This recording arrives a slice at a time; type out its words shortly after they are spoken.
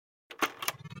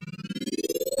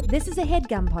This is a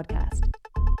HeadGum podcast.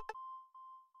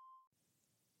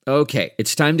 Okay,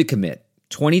 it's time to commit.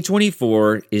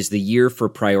 2024 is the year for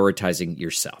prioritizing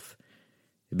yourself.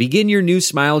 Begin your new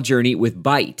smile journey with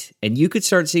Byte, and you could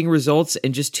start seeing results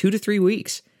in just 2 to 3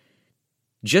 weeks.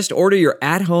 Just order your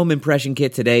at-home impression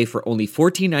kit today for only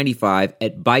 $14.95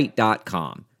 at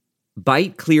Byte.com.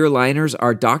 Byte clear liners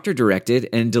are doctor-directed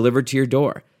and delivered to your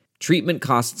door. Treatment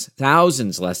costs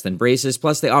thousands less than braces,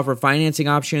 plus they offer financing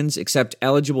options, accept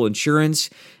eligible insurance,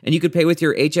 and you could pay with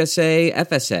your HSA,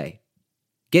 FSA.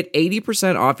 Get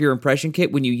 80% off your impression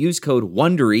kit when you use code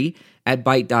WONDERY at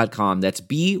Byte.com. That's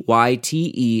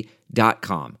BYTE.com.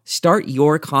 Start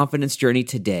your confidence journey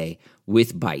today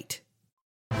with Byte.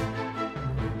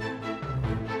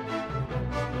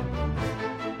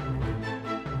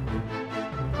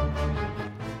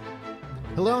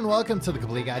 Hello and welcome to the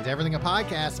Complete Guide to Everything, a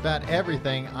podcast about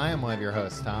everything. I am one of your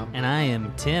hosts, Tom. And I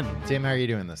am Tim. Tim, how are you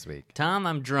doing this week? Tom,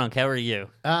 I'm drunk. How are you?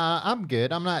 I'm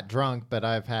good. I'm not drunk, but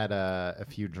I've had a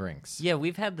few drinks. Yeah,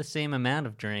 we've had the same amount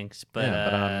of drinks, but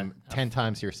I'm 10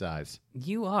 times your size.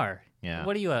 You are. Yeah.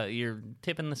 What are you? You're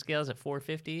tipping the scales at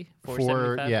 450,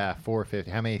 475? Yeah, 450.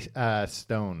 How many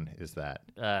stone is that?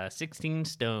 16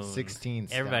 stone. 16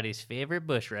 stone. Everybody's favorite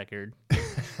Bush record.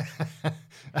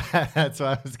 That's what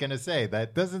I was gonna say.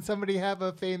 That doesn't somebody have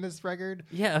a famous record?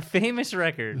 Yeah, a famous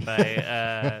record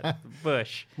by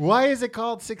Bush. Why is it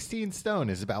called 16 Stone?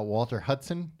 Is it about Walter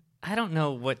Hudson? I don't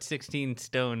know what 16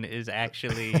 stone is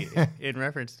actually in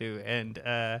reference to, and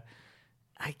I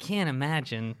can't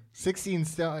imagine. 16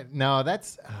 Stone. No,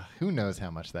 that's who knows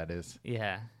how much that is.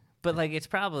 Yeah. But like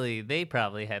they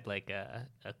probably had like a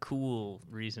cool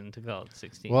reason to call it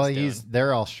 16 Well, stone.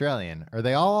 they're Australian. Are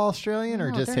they all Australian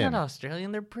or No, just they're him? not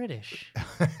Australian, they're British.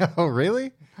 Oh,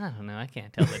 really? I don't know, I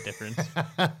can't tell the difference.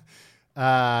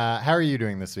 How are you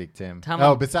doing this week, Tim?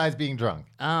 Tom, besides being drunk.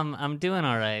 I'm doing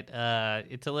all right.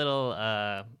 It's a little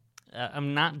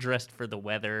I'm not dressed for the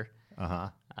weather. Uh-huh.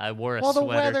 I wore a Well, the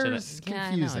sweater weather's to the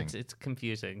confusing. Yeah, it's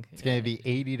confusing. It's going to be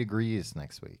 80 degrees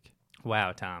next week.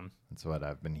 Wow, Tom. That's what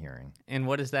I've been hearing. And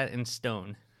what is that in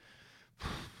stone?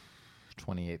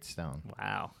 28 stone.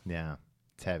 Wow. Yeah,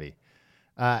 it's heavy.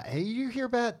 Hey, you hear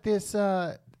about this?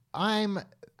 I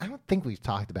don't think we've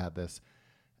talked about this.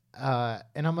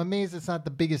 And I'm amazed it's not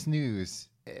the biggest news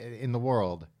in the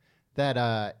world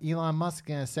that Elon Musk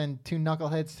going to send 2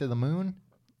 knuckleheads to the moon.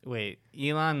 Wait,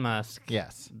 Elon Musk.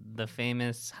 Yes. The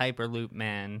famous Hyperloop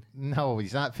man. No,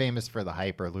 he's not famous for the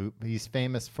Hyperloop. He's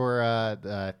famous for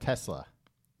Tesla.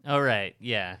 Oh, right.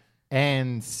 Yeah.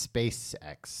 And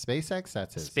SpaceX. SpaceX?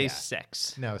 That's his. Space yeah.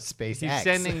 sex. No, SpaceX. He's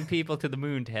sending people to the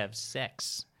moon to have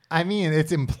sex. I mean,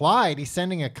 it's implied he's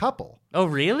sending a couple. Oh,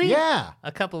 really? Yeah.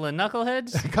 A couple of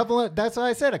knuckleheads? That's what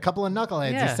I said. A couple of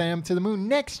knuckleheads. Yeah. He's sending them to the moon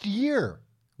next year.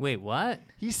 Wait, what?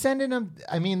 He's sending them.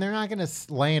 I mean, they're not going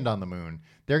to land on the moon.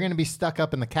 They're going to be stuck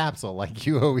up in the capsule, like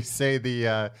you always say.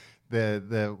 The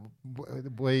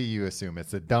way you assume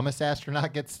it's the dumbest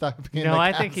astronaut gets stuck in the capsule. No,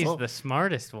 I think he's the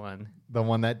smartest one. The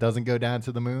one that doesn't go down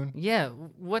to the moon. Yeah,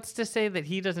 what's to say that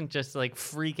he doesn't just like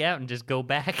freak out and just go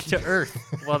back to Earth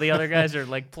while the other guys are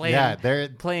like playing? Yeah, they're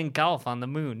playing golf on the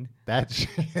moon.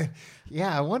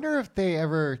 Yeah, I wonder if they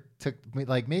ever took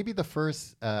like maybe the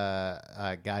first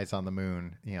guys on the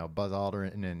moon, Buzz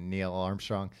Aldrin and Neil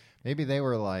Armstrong. Maybe they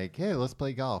were like, "Hey, let's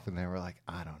play golf," and they were like,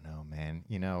 "I don't know, man.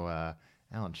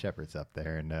 Alan Shepard's up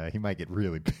there, and he might get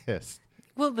really pissed.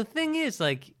 Well, the thing is,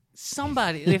 like,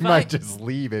 somebody He might just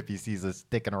leave if he sees us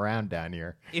sticking around down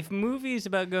here." If movies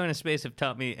about going to space have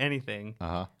taught me anything,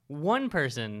 one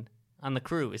person on the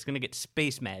crew is going to get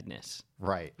space madness.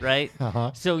 Right. Right?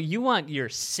 So you want your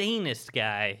sanest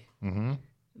guy,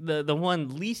 the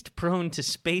one least prone to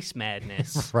space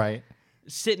madness, Right.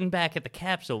 sitting back at the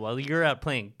capsule while you're out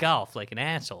playing golf like an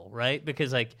asshole, right?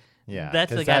 Because, like, Yeah,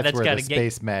 that's the guy that's where got the to get...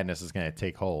 space madness is going to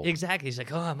take hold. Exactly. He's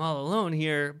like, oh, I'm all alone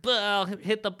here, but I'll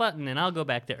hit the button and I'll go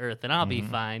back to Earth and I'll be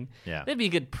fine. Yeah. That'd be a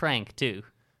good prank, too.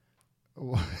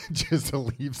 Just to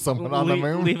leave someone on the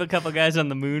moon? Leave a couple guys on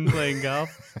the moon playing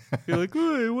golf. You're like,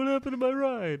 hey, what happened to my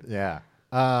ride? Yeah.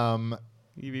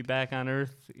 You be back on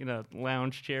Earth,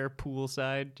 lounge chair,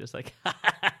 poolside, just like...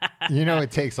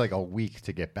 It takes like a week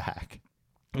to get back.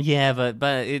 Yeah,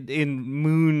 but in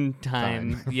moon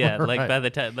time, yeah, Right. like by the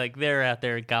time, like they're out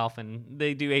there golfing,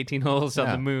 they do 18 holes on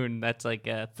Yeah. the moon. That's like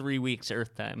 3 weeks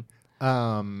Earth time.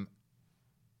 But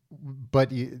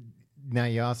now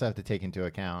you also have to take into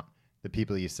account the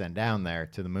people you send down there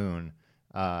to the moon.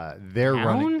 They're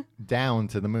running down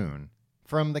to the moon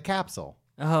from the capsule.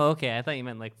 Oh, okay. I thought you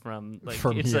meant like from it's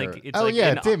here. like it's Oh, like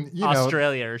yeah, in Tim,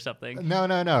 Australia or something.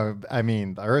 No. I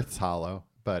mean, the Earth's hollow,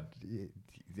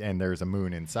 and there's a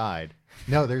moon inside.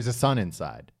 No, there's a sun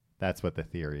inside. That's what the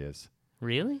theory is.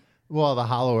 Really? Well, the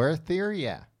hollow Earth theory,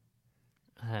 yeah.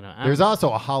 I don't know. There's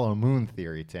also a hollow moon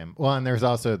theory, Tim. Well, and there's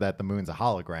also that the moon's a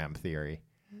hologram theory.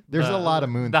 There's a lot of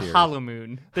moon theories. The hollow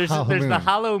moon. There's Hollow moon. the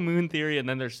hollow moon theory, and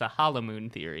then there's the hollow moon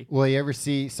theory. Well, you ever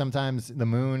see sometimes the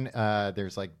moon,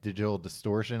 there's like digital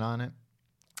distortion on it?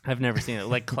 I've never seen it.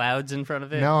 Like clouds in front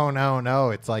of it? No.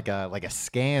 It's like a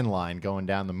scan line going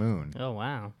down the moon. Oh,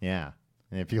 wow. Yeah.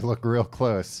 And if you look real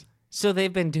close. So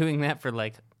they've been doing that for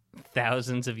like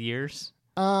thousands of years?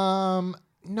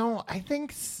 No, I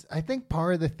think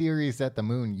part of the theory is that the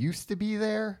moon used to be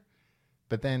there,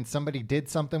 but then somebody did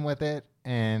something with it,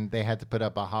 and they had to put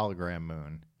up a hologram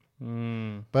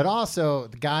moon. But also,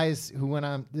 the guys who went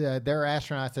on, there are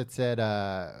astronauts that said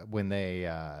when they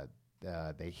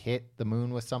hit the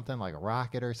moon with something like a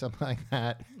rocket or something like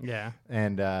that. Yeah.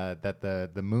 And that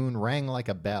the moon rang like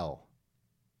a bell.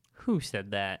 Who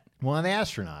said that? One of the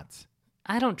astronauts.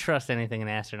 I don't trust anything an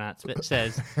astronaut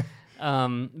says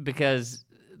because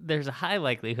there's a high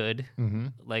likelihood,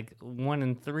 like 1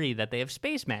 in 3, that they have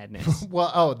space madness.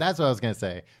 Well, that's what I was going to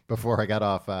say before I got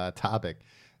off topic.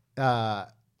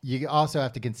 You also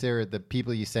have to consider the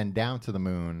people you send down to the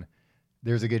moon.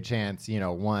 There's a good chance,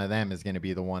 one of them is going to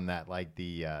be the one that, like,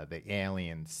 the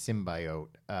alien symbiote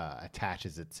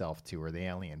attaches itself to, or the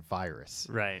alien virus.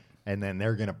 Right. And then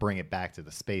they're going to bring it back to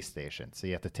the space station. So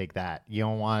you have to take that. You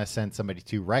don't want to send somebody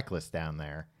too reckless down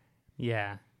there.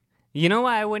 Yeah. You know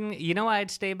why I wouldn't? You know why I'd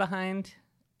stay behind?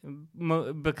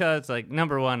 Because, like,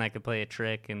 number one, I could play a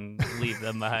trick and leave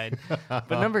them behind. But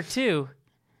number two,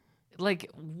 like,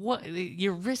 what?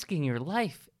 You're risking your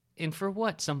life. And for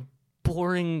what? Some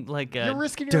boring, like, you're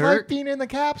risking dirt? your life being in the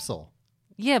capsule.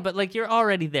 Yeah, but, like, you're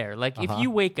already there. Like, if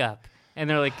you wake up and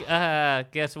they're like,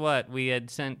 guess what? We had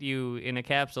sent you in a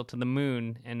capsule to the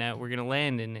moon, and now we're going to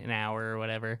land in an hour or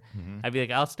whatever. I'd be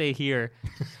like, I'll stay here.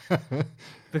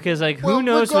 Because, like, who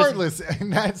knows? Regardless, in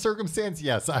that circumstance,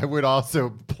 yes, I would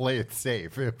also play it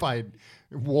safe if I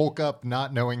woke up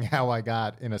not knowing how I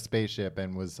got in a spaceship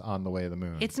and was on the way to the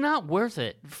moon. It's not worth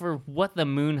it for what the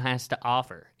moon has to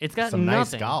offer. It's got some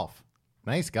nothing. nice golf.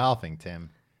 Nice golfing,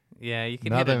 Tim. Yeah, you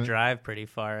can hit a drive pretty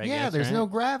far, I guess. Yeah, there's right? no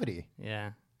gravity.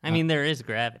 Yeah. I mean, there is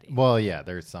gravity. Well, yeah,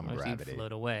 there's some Or gravity. you'd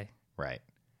float away. Right.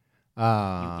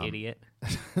 You idiot.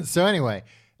 So anyway,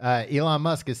 Elon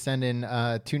Musk is sending 2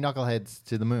 knuckleheads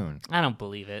to the moon. I don't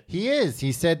believe it. He is.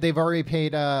 He said they've already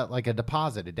paid like a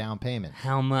deposit, a down payment.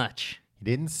 How much? He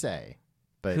didn't say.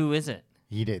 But Who is it?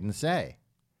 he didn't say.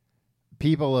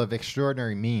 People of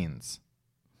extraordinary means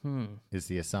is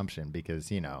the assumption because,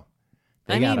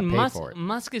 they got to pay for it.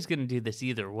 Musk is going to do this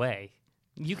either way.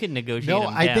 You can negotiate No,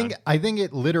 him I down. think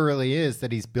it literally is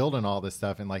that he's building all this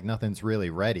stuff and like nothing's really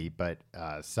ready. But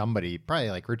somebody, probably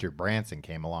like Richard Branson,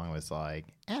 came along and was like,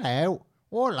 "Hello,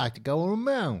 I'd like to go on the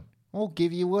moon. I'll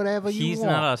give you whatever you want." He's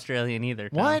not Australian either,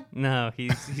 Tom. What? No,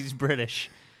 he's British.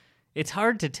 It's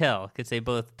hard to tell because they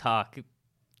both talk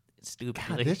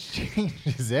stupidly. God, this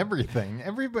changes everything.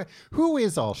 Everybody, who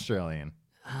is Australian?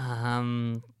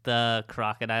 The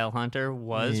crocodile hunter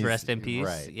was, rest in peace.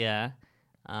 Right. Yeah.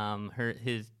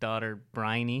 His daughter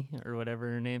Bryony or whatever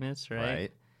her name is,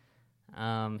 right?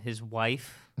 His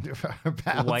wife,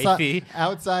 wifey.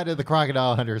 Outside of the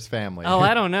crocodile hunter's family. Oh,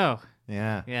 I don't know.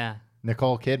 Yeah. Yeah.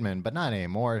 Nicole Kidman, but not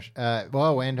anymore.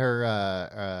 And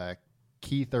her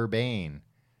Keith Urban.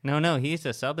 No, he's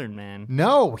a Southern man.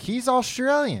 No, he's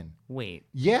Australian. Wait.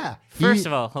 Yeah. First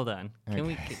of all, hold on. Can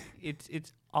Okay.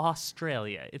 It's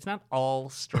Australia. It's not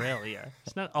Australia.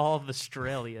 It's not all of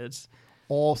Australia's.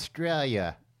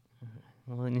 Australia.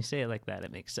 Well, when you say it like that,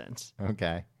 it makes sense.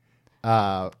 Okay.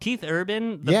 Keith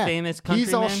Urban, the famous countryman.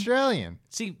 He's Australian.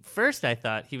 See, first I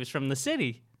thought he was from the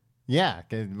city. Yeah.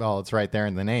 Well, it's right there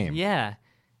in the name. Yeah.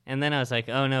 And then I was like,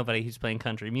 oh, no, but he's playing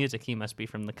country music. He must be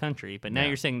from the country. But now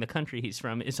you're saying the country he's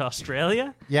from is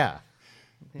Australia? Yeah.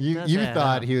 You does add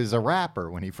thought up. he was a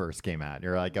rapper when he first came out.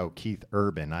 You're like, oh, Keith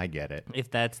Urban. I get it. If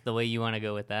that's the way you want to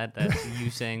go with that, that's you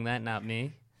saying that, not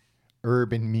me.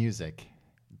 Urban music.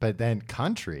 But then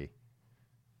country.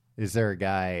 Is there a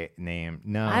guy named...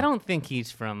 No. I don't think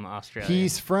he's from Australia.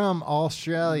 He's from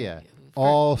Australia.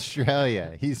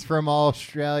 Australia. He's from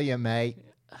Australia, mate.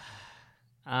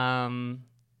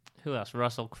 Who else?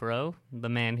 Russell Crowe, the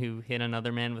man who hit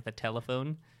another man with a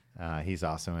telephone. He's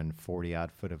also in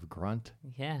 40-odd Foot of Grunt.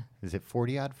 Yeah. Is it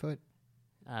 40-odd Foot?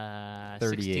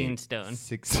 16 stone.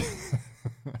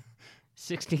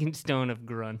 16 stone of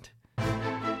grunt.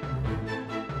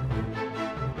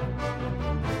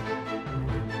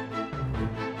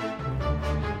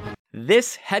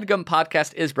 This HeadGum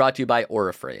podcast is brought to you by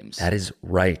Aura Frames. That is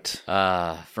right.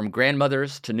 From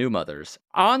grandmothers to new mothers,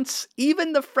 aunts,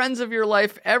 even the friends of your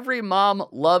life, every mom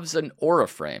loves an Aura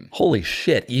frame. Holy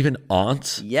shit, even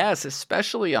aunts? Yes,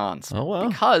 especially aunts. Oh, wow.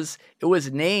 Because it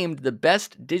was named the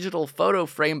best digital photo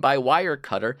frame by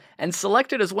Wirecutter and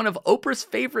selected as one of Oprah's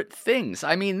favorite things.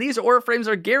 I mean, these Aura frames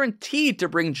are guaranteed to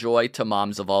bring joy to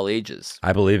moms of all ages.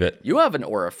 I believe it. You have an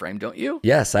Aura frame, don't you?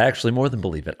 Yes, I actually more than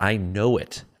believe it. I know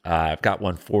it. I've got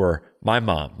one for my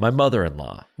mom, my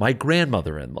mother-in-law, my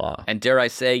grandmother-in-law. And dare I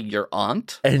say, your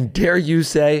aunt? And dare you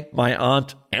say, my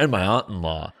aunt and my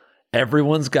aunt-in-law.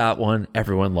 Everyone's got one.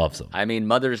 Everyone loves them. I mean,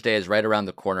 Mother's Day is right around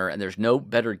the corner, and there's no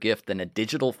better gift than a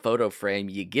digital photo frame.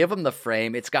 You give them the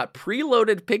frame. It's got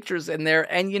preloaded pictures in there,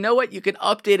 and you know what? You can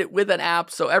update it with an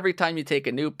app, so every time you take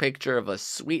a new picture of a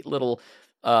sweet little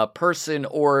person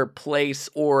or place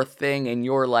or thing in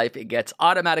your life, it gets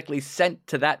automatically sent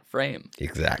to that frame.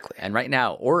 Exactly. And right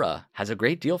now, Aura has a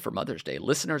great deal for Mother's Day.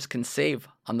 Listeners can save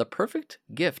on the perfect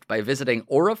gift by visiting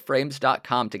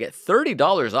auraframes.com to get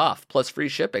 $30 off plus free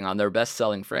shipping on their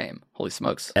best-selling frame. Holy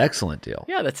smokes. Excellent deal.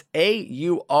 Yeah, that's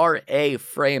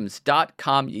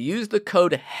auraframes.com. You use the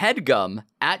code HEADGUM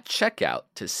at checkout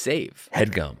to save.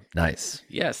 Headgum. Nice.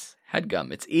 Yes,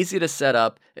 HeadGum. It's easy to set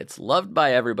up. It's loved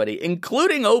by everybody,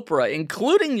 including Oprah,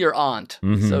 including your aunt.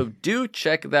 So do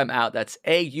check them out. That's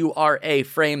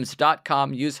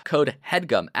auraframes.com. Use code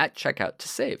HEADGUM at checkout to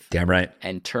save. Damn right.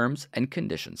 And terms and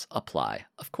conditions apply,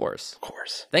 of course. Of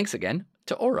course. Thanks again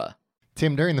to Aura.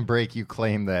 Tim, during the break, you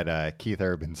claimed that Keith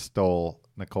Urban stole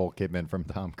Nicole Kidman from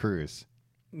Tom Cruise.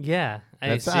 Yeah,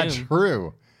 That's not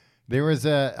true. There was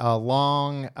a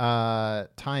long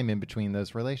time in between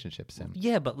those relationships, Tim.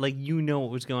 Yeah, but like what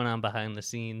was going on behind the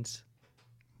scenes.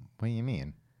 What do you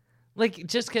mean? Like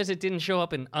just because it didn't show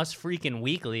up in Us Freaking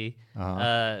Weekly,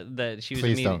 that she was.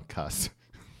 Please don't cuss.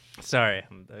 Sorry,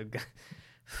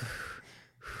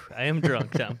 I am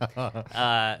drunk, Tom.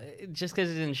 Just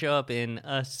because it didn't show up in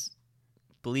Us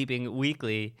Bleeping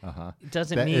Weekly, it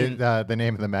doesn't mean the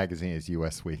name of the magazine is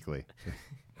U.S. Weekly.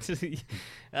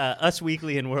 Us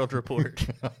Weekly and World Report.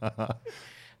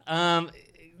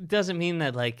 Doesn't mean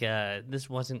that this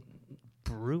wasn't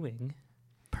brewing,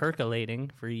 percolating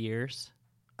for years.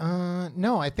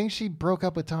 No, I think she broke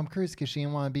up with Tom Cruise because she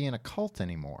didn't want to be in a cult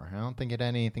anymore. I don't think it had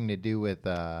anything to do with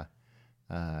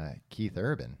Keith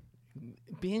Urban.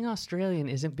 Being Australian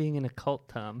isn't being in a cult,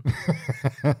 Tom.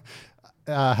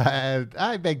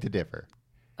 I beg to differ.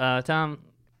 Tom,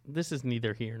 this is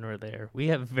neither here nor there. We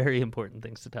have very important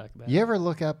things to talk about. You ever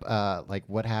look up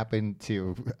what happened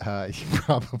to? You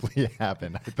probably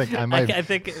haven't. I think I might. I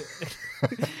think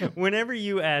whenever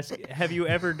you ask, "Have you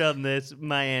ever done this?"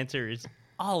 my answer is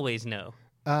always no.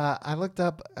 I looked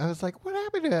up. I was like, "What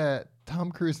happened to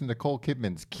Tom Cruise and Nicole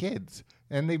Kidman's kids?"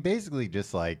 And they basically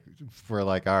just were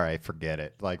like, "All right, forget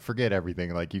it. Forget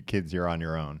everything. You kids, you're on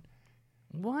your own."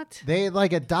 What? They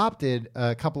adopted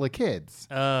a couple of kids.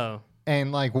 Oh.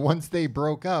 And once they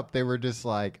broke up, they were just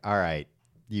like, all right,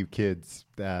 you kids,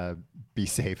 be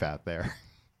safe out there.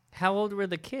 How old were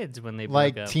the kids when they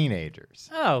broke up? Teenagers.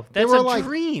 Oh, that's a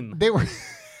dream. They were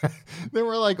they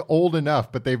were old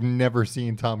enough, but they've never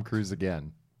seen Tom Cruise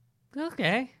again.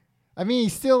 Okay. I mean, he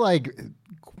still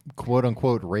quote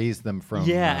unquote raised them from.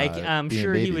 Yeah, I'm being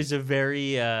sure he babies. was a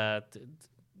very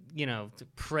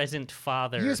present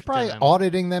father. He was to probably them.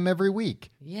 auditing them every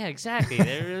week. Yeah, exactly.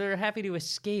 they're happy to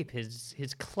escape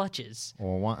his clutches.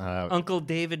 Well, Uncle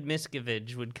David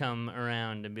Miscavige would come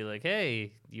around and be like,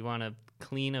 "Hey, you want to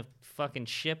clean a fucking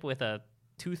ship with a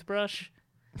toothbrush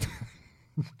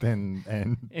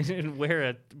and and wear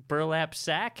a burlap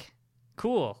sack?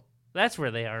 Cool. That's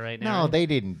where they are right now. no, right? they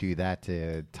didn't do that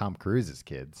to Tom Cruise's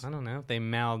kids. I don't know. They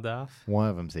mouthed off. One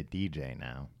of them's a DJ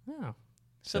now. Oh.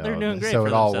 So they're doing great So for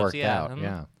it all themselves. worked out.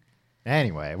 Yeah.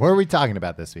 Anyway, what are we talking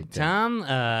about this week, Tim?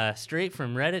 Tom, straight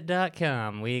from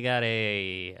Reddit.com, we got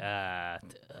a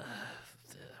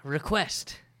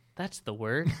request. That's the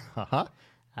word.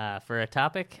 For a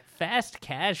topic, fast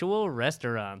casual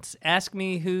restaurants. Ask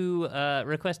me who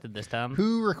requested this, Tom.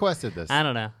 Who requested this? I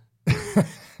don't know.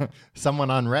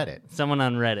 Someone on Reddit. Someone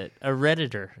on Reddit. A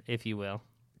Redditor, if you will.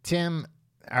 Tim,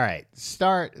 all right.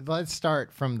 Let's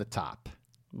start from the top.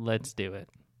 Let's do it.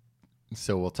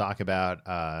 So we'll talk about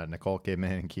Nicole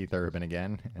Kidman and Keith Urban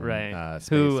again. And, Right. space.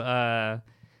 Who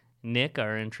Nick,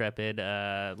 our intrepid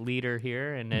leader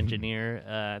here and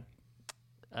engineer,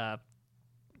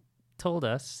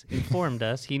 informed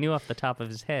us, he knew off the top of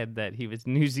his head that he was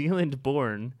New Zealand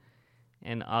born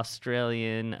and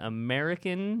Australian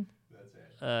American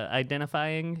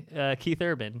identifying Keith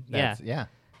Urban. Yeah.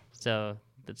 So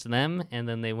That's them, and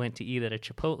then they went to eat at a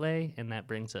Chipotle, and that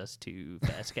brings us to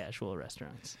fast casual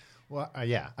restaurants. Well,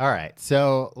 yeah. All right.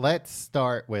 So let's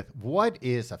start with what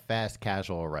is a fast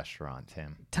casual restaurant,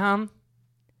 Tim? Tom,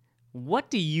 what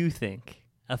do you think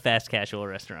a fast casual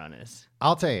restaurant is?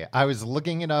 I'll tell you. I was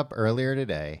looking it up earlier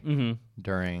today Mm-hmm.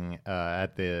 during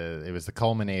it was the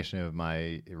culmination of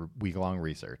my week-long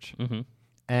research. Mm-hmm.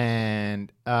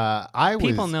 And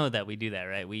People know that we do that,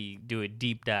 right? We do a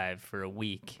deep dive for a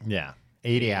week. Yeah,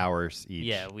 80 hours each.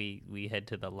 Yeah, we head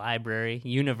to the library,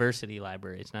 university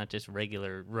library. It's not just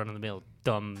regular run-of-the-mill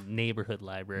dumb neighborhood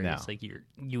library. No. It's like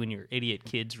you and your idiot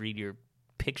kids read your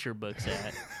picture books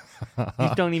at.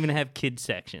 You don't even have kids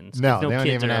sections. 'Cause No, they don't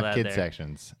kids even are have allowed kid there.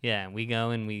 sections. Yeah, we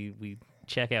go and we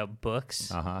check out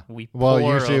books. Uh-huh. We Well,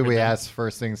 pore usually over we them. ask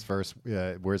first things first,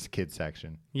 where's the kid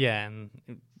section? Yeah, and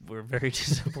we're very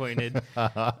disappointed.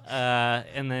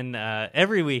 And then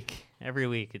every week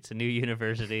it's a new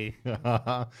university.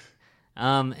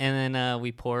 And then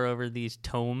we pour over these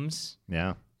tomes,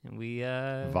 Yeah, and we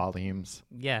volumes.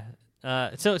 yeah.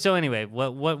 So anyway,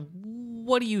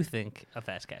 what do you think a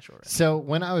fast casual restaurant? So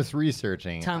when I was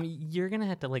researching, Tom, you're gonna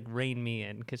have to like rein me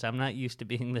in because I'm not used to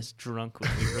being this drunk when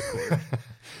we record.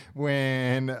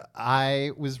 when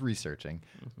I was researching,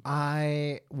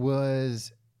 I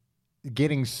was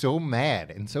getting so mad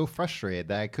and so frustrated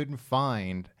that I couldn't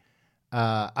find.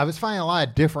 I was finding a lot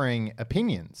of differing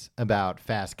opinions about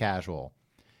fast casual,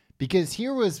 because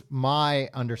here was my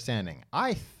understanding.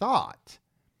 I thought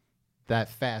that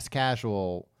fast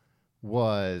casual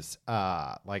was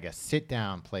like a sit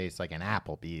down place, like an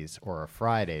Applebee's or a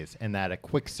Fridays, and that a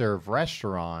quick serve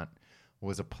restaurant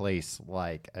was a place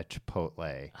like a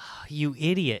Chipotle. You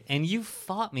idiot! And you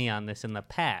fought me on this in the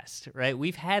past, right?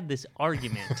 We've had this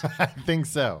argument. I think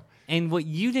so. And what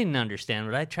you didn't understand,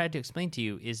 what I tried to explain to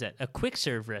you, is that a quick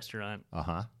serve restaurant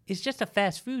Uh-huh. is just a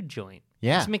fast food joint.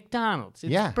 Yeah. It's McDonald's.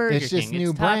 It's Yeah, Burger it's just King. new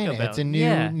it's Taco brand. Bell. It's a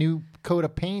new coat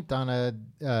of paint on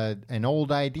an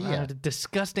old idea. A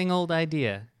disgusting old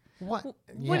idea. What?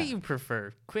 What do you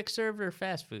prefer, quick serve or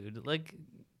fast food? Like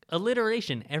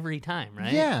alliteration every time,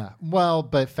 right? Yeah. Well,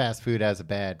 but fast food has a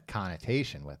bad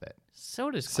connotation with it.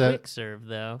 So does So- quick serve,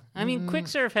 though. I mean, quick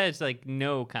serve has like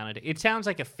no connotation. It sounds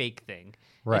like a fake thing.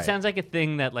 Right. It sounds like a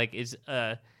thing that like is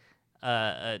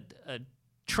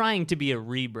trying to be a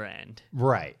rebrand.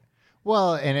 Right.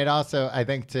 Well, and it also, I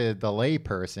think, to the lay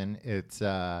person, it's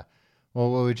well,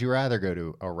 what would you rather go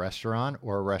to, a restaurant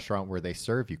or a restaurant where they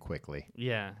serve you quickly?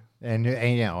 Yeah. And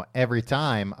you know, every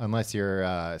time, unless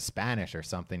you're Spanish or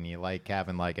something, you like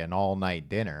having like an all-night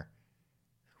dinner.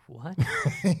 What?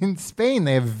 In Spain,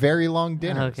 they have very long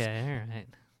dinners. Okay, all right.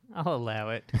 I'll allow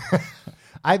it.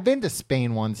 I've been to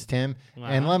Spain onst, Tim,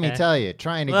 and let me okay. tell you,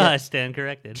 trying to Well, I get stand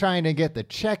corrected. the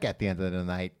check at the end of the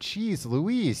night. Jeez,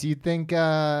 Louise, you'd think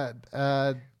they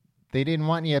didn't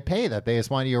want you to pay that; they just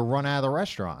wanted you to run out of the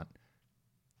restaurant.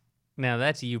 Now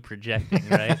that's you projecting,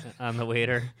 right, on the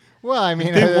waiter. Well, I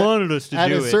mean, They wanted us to at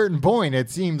do a it. certain point, it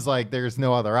seems like there's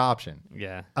no other option.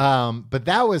 Yeah. But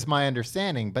that was my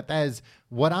understanding. But that is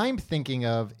what I'm thinking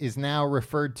of is now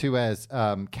referred to as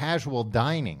casual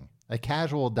dining, a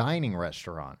casual dining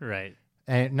restaurant. Right.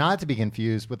 And not to be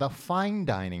confused with a fine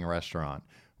dining restaurant,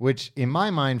 which in my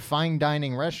mind, fine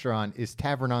dining restaurant is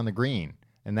Tavern on the Green,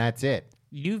 and that's it.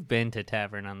 You've been to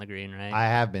Tavern on the Green, right? I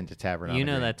have been to Tavern on the you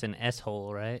Green. know that's an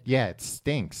S-hole, right? Yeah, it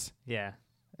stinks. Yeah.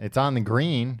 It's on the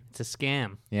green. It's a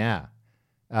scam. Yeah.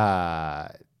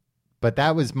 But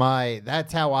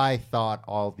that's how I thought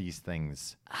all these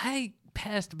things. I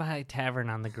passed by Tavern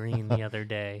on the Green the other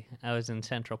day. I was in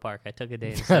Central Park. I took a day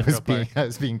in I Central Park.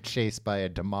 was being chased by a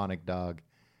demonic dog.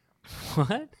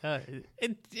 What?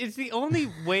 It's the only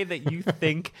way that you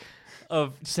think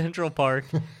of Central Park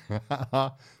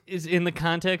is in the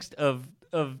context of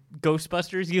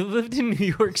Ghostbusters. You lived in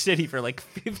New York City for like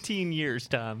 15 years,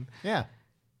 Tom. Yeah.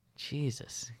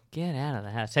 Jesus, get out of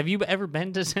the house. Have you ever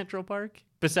been to Central Park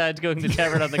besides going to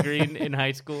Tavern on the Green in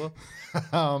high school?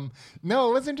 No,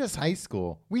 it wasn't just high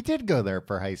school. We did go there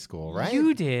for high school, right?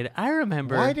 You did. I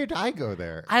remember. Why did I go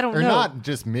there? I don't or know. Not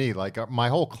just me. Like my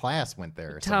whole class went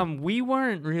there. or something. Tom, we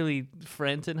weren't really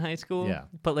friends in high school. Yeah.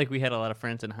 But like we had a lot of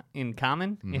friends in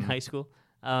common in high school.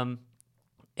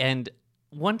 And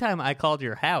one time I called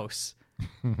your house.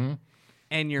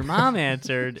 And your mom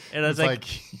answered, and I was It's like,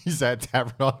 he's at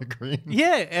Tavern on the Green.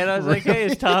 yeah. And I was like, hey,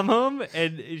 is Tom home?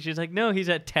 And she's like, no, he's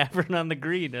at Tavern on the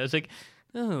Green. I was like,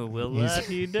 oh, well,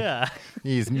 la-di-da. He's-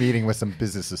 He's meeting with some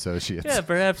business associates. Yeah,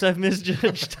 perhaps I've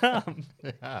misjudged Tom.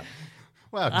 Yeah.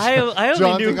 Wow, I only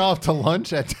jaunting knew- off to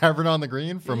lunch at Tavern on the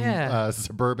Green from Yeah.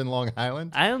 suburban Long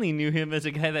Island. I only knew him as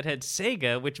a guy that had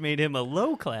Sega, which made him a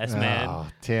low-class man. Oh,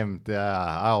 Tim,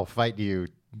 I'll fight you.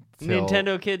 Till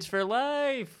Nintendo kids for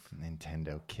life.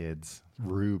 Nintendo kids,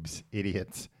 rubes,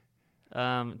 idiots.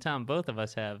 Tom, both of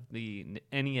us have the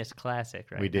NES Classic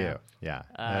right We do, now.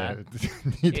 yeah.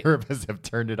 Neither of us have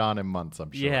turned it on in months,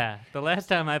 I'm sure. Yeah, the last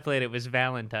time I played it was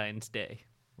Valentine's Day.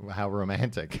 How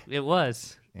romantic. It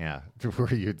was. Yeah.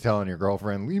 Were you telling your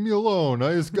girlfriend, leave me alone,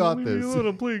 I just got this?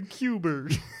 I'm playing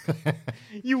Cubert.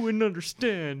 You wouldn't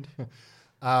understand.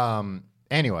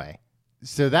 Anyway,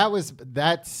 so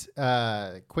that's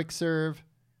quick serve.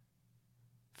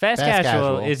 Fast Fast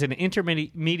casual casual. is an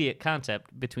intermediate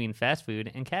concept between fast food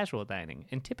and casual dining,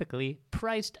 and typically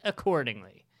priced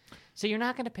accordingly. So you're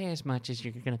not going to pay as much as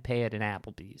you're going to pay at an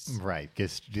Applebee's. Right,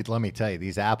 because let me tell you,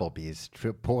 these Applebee's,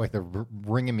 boy, they're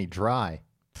wringing me dry.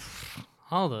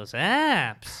 All those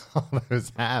apps. All those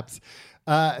apps.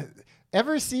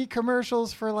 Ever see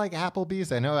commercials for like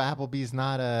Applebee's? I know Applebee's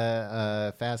not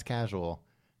a fast casual,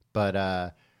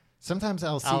 but sometimes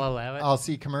I'll allow it. I'll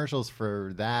see commercials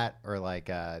for that or like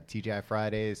TGI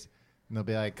Fridays, and they'll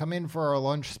be like, "Come in for our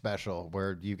lunch special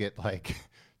where you get like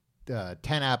 10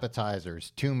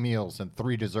 appetizers, 2 meals, and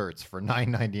 3 desserts for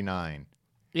 $9.99."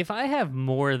 If I have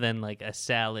more than like a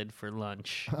salad for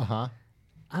lunch,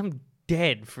 I'm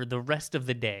dead for the rest of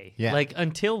the day. Yeah. Like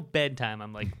until bedtime,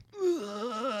 I'm like,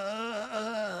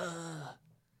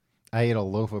 I eat a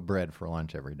loaf of bread for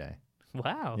lunch every day.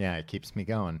 wow. Yeah, it keeps me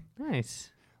going. Nice.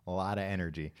 A lot of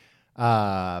energy.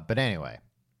 But anyway,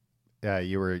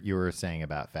 you were saying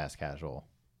about fast casual.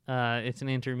 It's an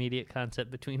intermediate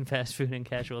concept between fast food and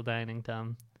casual dining,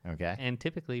 Tom, Okay. and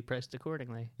typically priced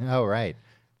accordingly. Oh, right.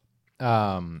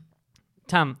 Tom,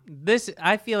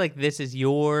 I feel like this is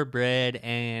your bread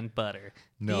and butter.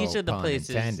 No These are the pun places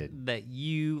intended. that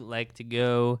you like to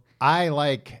go. I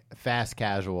like fast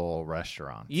casual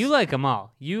restaurants. You like them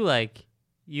all. You like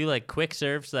quick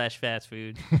serve / fast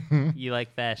food. You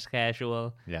like fast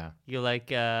casual. Yeah. You like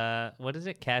what is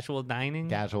it? Casual dining.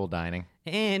 Casual dining.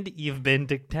 And you've been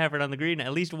to Tavern on the Green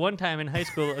at least one time in high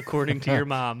school, according to your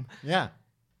mom. Yeah.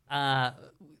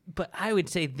 But I would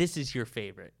say this is your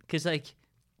favorite because, like,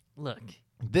 look,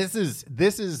 This is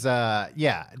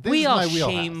yeah. This we is all my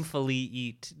wheelhouse. shamefully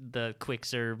eat the quick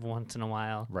serve once in a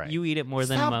while. Right. You eat it more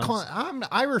than Stop most. calling,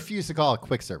 I refuse to call it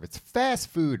quick serve. It's fast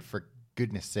food, for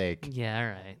goodness sake. Yeah, all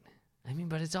right. I mean,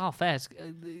 but it's all fast.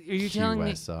 Are you telling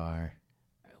me QSR.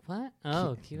 what?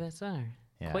 Oh, QSR,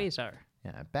 Yeah. Quasar.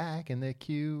 Yeah, back in the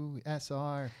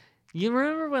QSR. You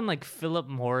remember when like Philip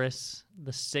Morris,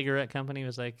 the cigarette company,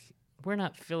 was like, "We're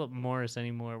not Philip Morris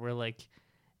anymore. We're like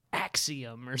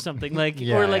Axiom or something." Like,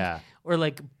 Yeah, or like, yeah. or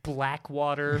like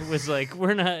Blackwater was like,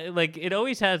 "We're not like." It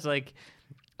always has like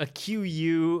a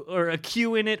QU or a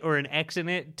Q in it or an X in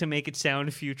it to make it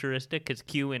sound futuristic because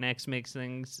Q and X makes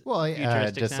things Well,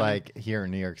 futuristic just sounding. like here in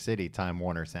New York City, Time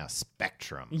Warner's now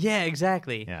Spectrum. Yeah,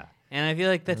 exactly. Yeah. And I feel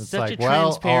like that's It's such like, a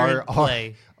well, transparent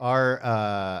play. Our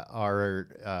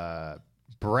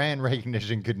brand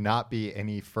recognition could not be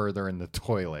any further in the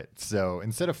toilet. So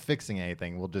instead of fixing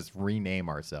anything, we'll just rename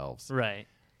ourselves. Right.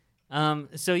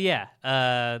 So yeah.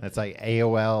 That's like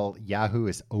AOL. Yahoo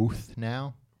is Oath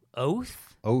now.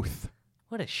 Oath? Oath.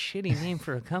 What a shitty name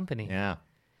for a company. Yeah.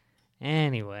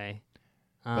 Anyway.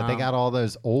 But they got all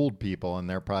those old people, and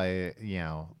they're probably,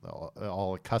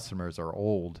 all the customers are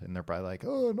old, and they're probably like,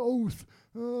 oh, an oath.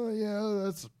 Oh, yeah,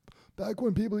 that's back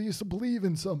when people used to believe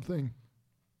in something.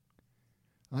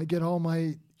 I get all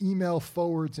my email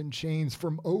forwards and chains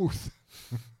from Oath.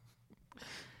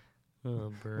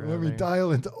 Oh, Let me brother.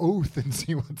 dial into Oath and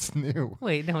see what's new.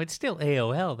 Wait, no, it's still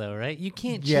AOL though, right? You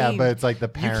can't change. Yeah, but it's like the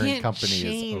you parent can't company is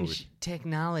change Oath.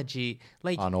 technology.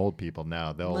 Like On old people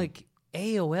now, they'll like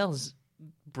AOL's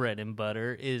bread and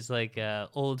butter is like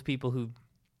old people who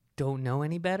don't know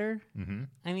any better. Mhm.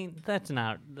 I mean, that's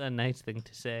not a nice thing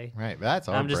to say. right. But that's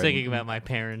our I'm just bread. thinking about my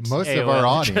parents. Most AOL of our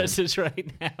audience- addresses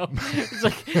right now. It's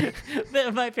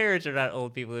like my parents are not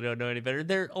old people who don't know any better.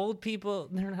 They're old people.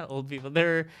 They're not old people.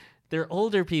 They're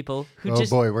older people who Oh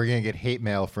just. boy, we're gonna get hate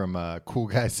mail from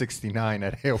coolguy69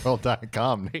 at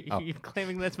AOL.com. Are you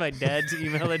claiming that's my dad's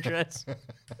email address?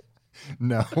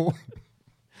 No.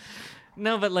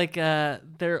 No, but like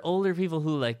they're older people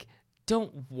who like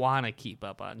don't want to keep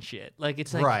up on shit. Like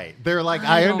it's like Right. They're like,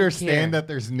 I I don't understand care. that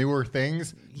there's newer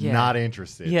things, Yeah. not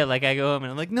interested. Yeah, like I go home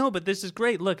and I'm like, no, but this is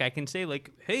great. Look, I can say like,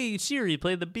 hey Siri,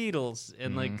 play the Beatles,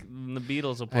 and like the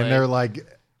Beatles will play. And they're like,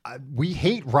 we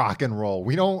hate rock and roll.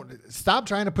 We don't stop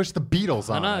trying to push the Beatles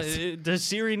on us. Does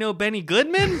Siri know Benny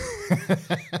Goodman?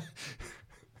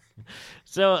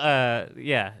 So,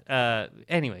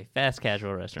 anyway, fast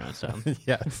casual restaurants, Tom.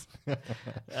 Yes.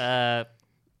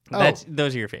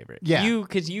 Those are your favorite. Yeah.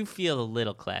 Because you feel a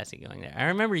little classy going there. I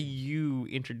remember you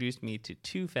introduced me to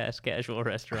 2 fast casual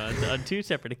restaurants on 2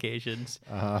 separate occasions.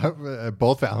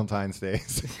 Both Valentine's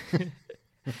Days.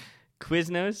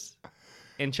 Quiznos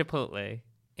and Chipotle,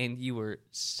 and you were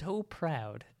so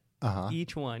proud.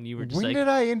 Each one, you were just When like, did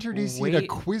I introduce you to wait.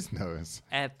 Quiznos?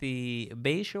 At the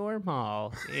Bayshore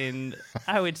Mall in,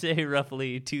 I would say,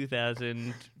 roughly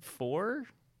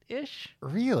 2004-ish.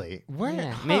 Really? Where?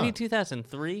 Yeah, Huh. maybe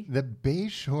 2003. The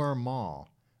Bayshore Mall.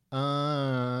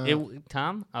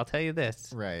 Tom, I'll tell you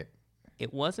this. Right.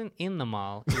 It wasn't in the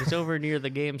mall. It was over near the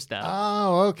GameStop.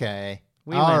 Oh, okay.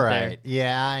 We All went right. there.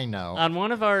 Yeah, I know. On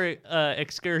one of our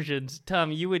excursions,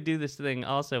 Tom, you would do this thing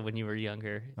also when you were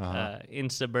younger in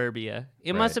suburbia.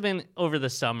 It must have been over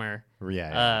the summer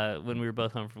Yeah. when we were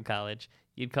both home from college.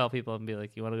 You'd call people and be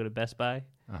like, you want to go to Best Buy?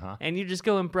 Uh-huh. And you just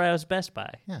go and browse Best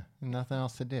Buy. Yeah. Nothing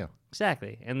else to do.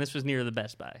 Exactly. And this was near the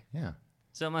Best Buy. Yeah.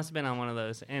 So it must have been on one of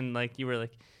those. And like you were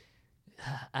like,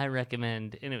 I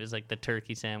recommend, and it was like the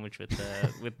turkey sandwich with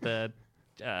the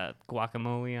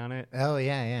guacamole on it. Oh,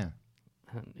 yeah, yeah.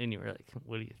 And you were like,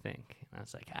 what do you think? And I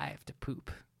was like, I have to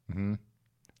poop. Mm-hmm.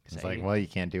 It's like, well, you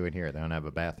can't do it here. They don't have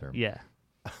a bathroom. Yeah.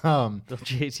 Um, They'll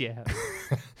chase you out.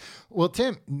 Well,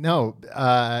 Tim, no,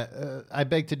 I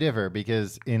beg to differ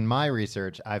because in my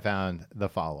research, I found the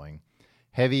following.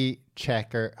 Heavy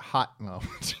checker hot mo.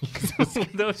 Jesus.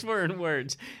 Those weren't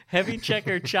words. Heavy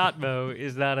checker chotmo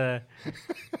is not a...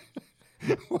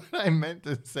 What I meant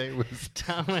to say was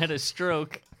Tom had a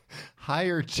stroke.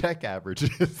 higher check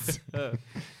averages.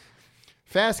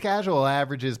 Fast casual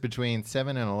averages between $7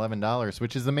 and $11,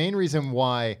 which is the main reason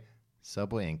why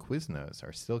Subway and Quiznos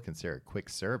are still considered quick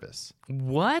service.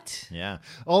 What? Yeah.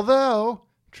 Although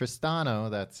Tristano,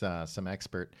 that's some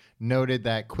expert, noted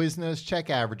that Quiznos check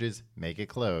averages make it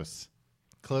close.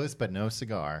 Close, but no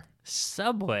cigar.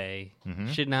 Subway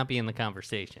should not be in the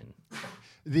conversation.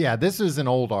 Yeah, this was an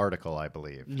old article, I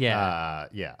believe. Yeah.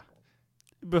 Yeah.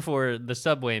 Before the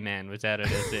Subway man was outed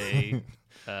as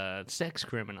a sex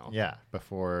criminal. Yeah,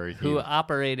 before he... Who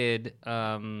operated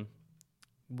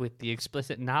with the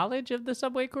explicit knowledge of the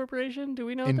Subway Corporation? Do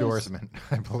we know endorsement,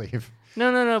 I believe.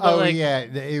 No. But Oh, like, yeah,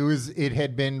 it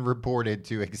had been reported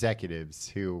to executives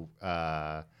who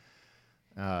turned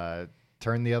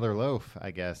the other loaf, I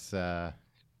guess.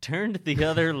 turned the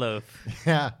other loaf.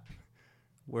 Yeah.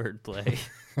 Wordplay.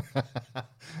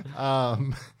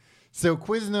 So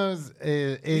Quiznos...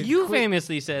 You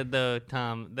famously said, though,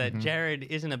 Tom, that Jared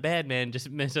isn't a bad man, just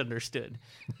misunderstood.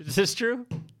 Is this true?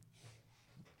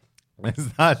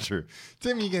 It's not true.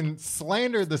 Tim, you can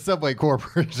slander the Subway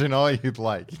Corporation all you'd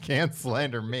like. You can't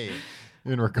slander me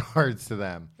in regards to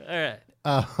them. All right.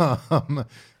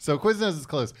 So Quiznos is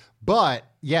close. But,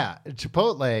 yeah,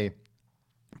 Chipotle...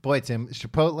 Boy, Tim,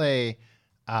 Chipotle...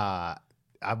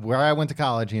 where I went to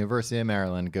college, University of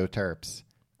Maryland, go Terps,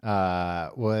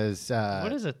 was...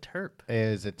 what is a terp?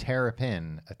 Is a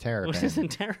terrapin. A terrapin. What is a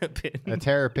terrapin? A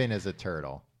terrapin is a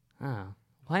turtle. Oh.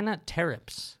 Why not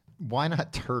terraps? Why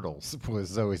not turtles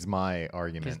was always my Because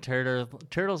argument.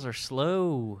 turtles are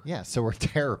slow. Yeah, so we're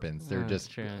terrapins. They're Oh, just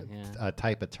true, yeah. a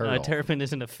type of turtle. A terrapin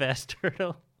isn't a fast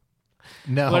turtle.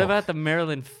 No. What about the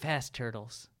Maryland fast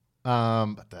turtles?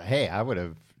 Hey, I would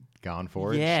have gone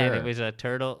for it. Yeah, sure. and it was a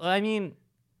turtle. I mean,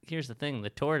 here's the thing. The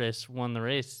tortoise won the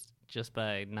race just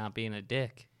by not being a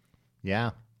dick. Yeah.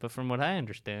 But from what I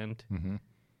understand, Mm-hmm.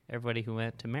 everybody who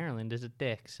went to Maryland is a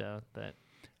dick, so that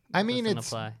I mean, doesn't it's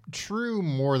apply. true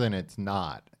more than it's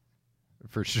not,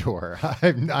 for sure.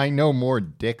 I know more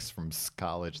dicks from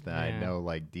college than I Yeah. know,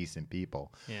 like, decent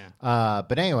people. Yeah.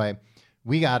 But anyway,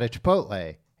 we got a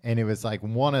Chipotle, and it was, like,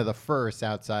 one of the first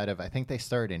outside of, I think they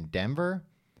started in Denver.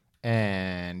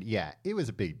 And, yeah, it was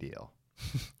a big deal.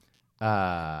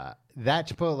 That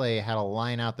Chipotle had a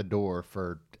line out the door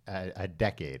for a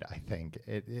decade, I think.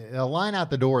 A line out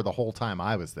the door the whole time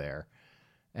I was there.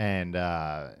 And,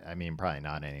 I mean, probably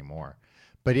not anymore.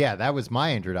 But, yeah, that was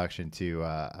my introduction to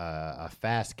a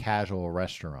fast casual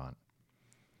restaurant.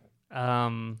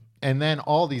 And then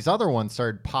all these other ones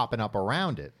started popping up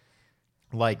around it.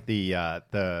 Like the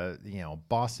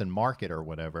Boston Market or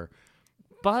whatever.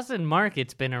 Boston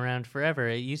Market's been around forever.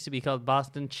 It used to be called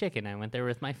Boston Chicken. I went there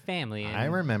with my family. I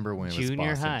remember when it was junior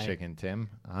Boston high. Chicken, Tim.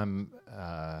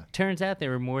 Turns out they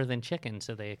were more than chicken,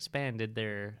 so they expanded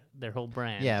their whole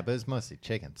brand. Yeah, but it's mostly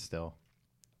chicken still.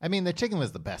 I mean, the chicken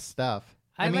was the best stuff.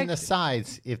 I mean, liked the it.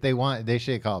 sides, if they want, they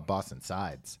should call it Boston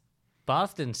Sides.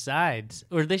 Boston sides.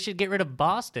 Or they should get rid of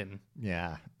Boston.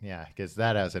 Yeah, because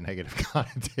that has a negative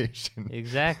connotation.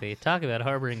 Exactly. Talk about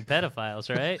harboring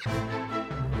pedophiles, right?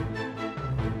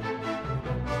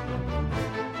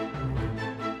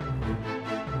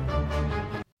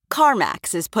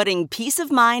 CarMax is putting peace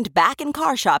of mind back in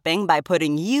car shopping by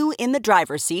putting you in the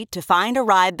driver's seat to find a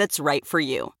ride that's right for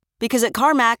you. Because at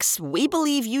CarMax, we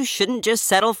believe you shouldn't just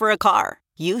settle for a car.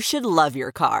 You should love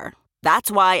your car.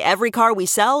 That's why every car we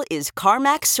sell is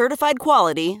CarMax certified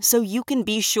quality, so you can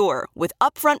be sure with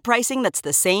upfront pricing that's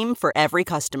the same for every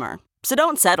customer. So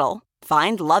don't settle.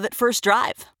 Find love at first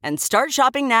drive and start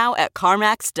shopping now at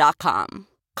CarMax.com.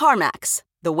 CarMax,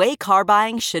 the way car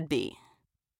buying should be.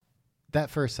 That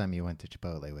first time you went to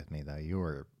Chipotle with me, though, you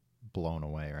were blown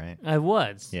away, right? I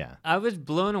was. Yeah. I was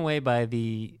blown away by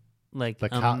the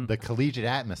The collegiate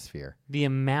atmosphere. the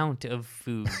amount of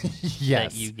food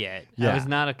Yes. that you get. Yeah. I was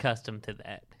not accustomed to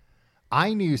that.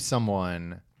 I knew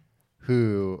someone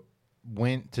who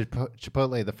went to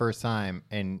Chipotle the first time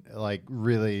and like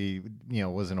really,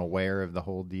 wasn't aware of the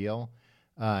whole deal,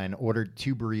 and ordered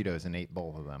 2 burritos and ate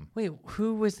both of them. Wait,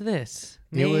 who was this?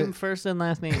 It Name, was- first and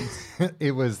last names.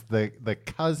 It was the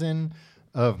cousin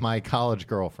of my college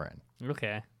girlfriend.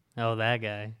 Okay. Oh, that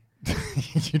guy.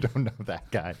 You don't know that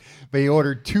guy, but he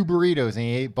ordered 2 burritos and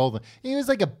he ate both of them. He was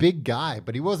like a big guy,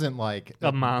 but he wasn't like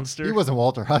A monster? He wasn't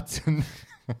Walter Hudson.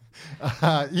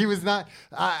 He was not.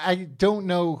 I don't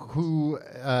know who.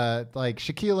 Like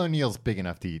Shaquille O'Neal's big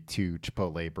enough to eat 2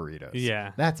 Chipotle burritos.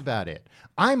 Yeah. that's about it.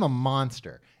 I'm a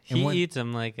monster. And He when- eats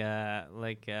them like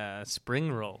a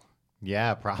spring roll.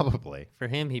 Yeah, probably. For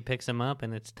him, he picks them up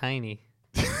and it's tiny.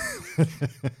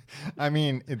 I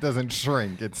mean, it doesn't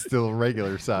shrink. It's still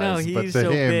regular size. No, but he's to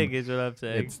so him, big is what I'm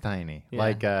saying. it's tiny. Yeah.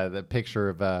 Like the picture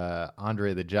of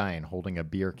Andre the Giant holding a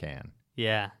beer can.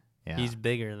 Yeah. Yeah. He's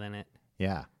bigger than it.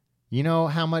 Yeah. You know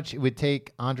how much it would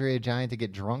take Andre the Giant to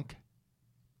get drunk?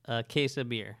 A case of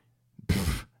beer.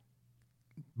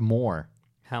 More.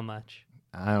 How much?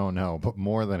 I don't know, but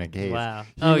more than a case. Wow.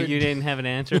 He Oh, would- you didn't have an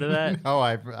answer to that? No,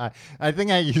 I think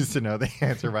I used to know the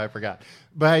answer, but I forgot.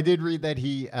 But I did read that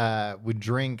he would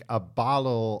drink a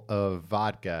bottle of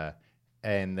vodka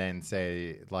and then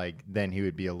say, then he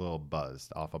would be a little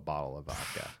buzzed off a bottle of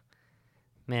vodka.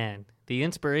 Man, the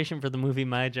inspiration for the movie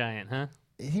My Giant, huh?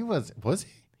 He was he?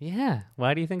 Yeah.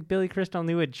 Why do you think Billy Crystal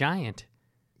knew a giant?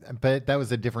 But that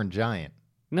was a different giant.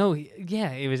 No,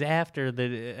 yeah, it was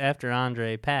after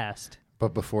Andre passed.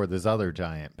 But before this other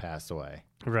giant passed away.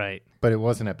 Right. But it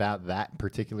wasn't about that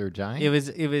particular giant?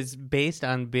 It was based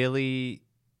on Billy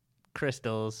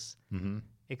Crystal's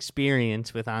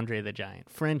experience with Andre the Giant,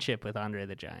 friendship with Andre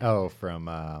the Giant. Oh,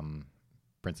 from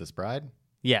Princess Bride?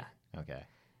 Yeah. Okay.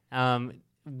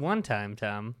 One time,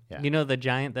 Tom, Yeah. you know the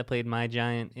giant that played My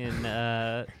Giant in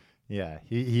Yeah,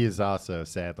 he is also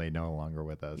sadly no longer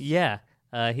with us. yeah,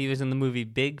 he was in the movie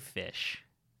Big Fish.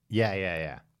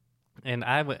 Yeah. And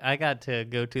I got to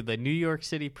go to the New York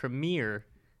City premiere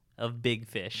of Big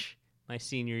Fish my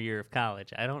senior year of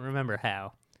college. I don't remember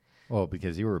how. Well,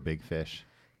 because you were a big fish.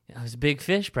 I was Big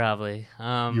Fish probably.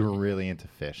 You were really into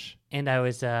fish. And I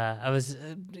was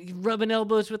rubbing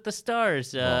elbows with the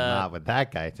stars. Well, not with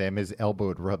that guy, Tim. His elbow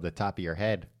would rub the top of your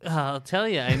head. I'll tell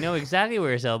you, I know exactly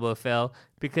where his elbow fell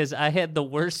because I had the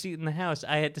worst seat in the house.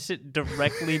 I had to sit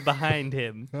directly behind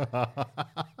him.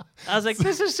 I was like,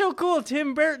 this is so cool.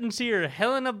 Tim Burton's here.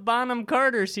 Helena Bonham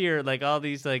Carter's here. Like all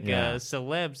these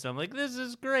celebs. I'm like, this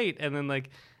is great. And then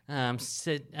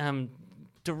I'm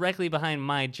directly behind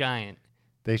My Giant.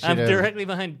 They should I'm have. directly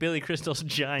behind Billy Crystal's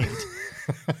Giant.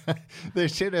 They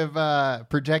should have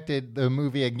projected the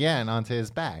movie again onto his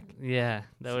back. Yeah,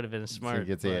 that would have been So smart. you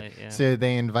could see it. but, yeah. So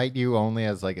they invite you only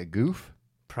as like a goof.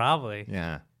 Probably.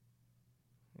 Yeah.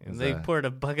 Is They that- poured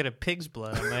a bucket of pig's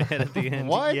blood on my head at the end.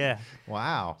 What? Yeah.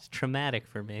 Wow. It's traumatic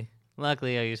for me.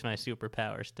 Luckily, I used my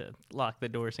superpowers to lock the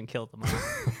doors and kill them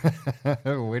all.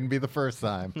 Wouldn't be the first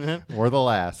time or the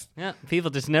last. Yeah, people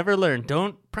just never learn.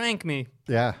 Don't prank me.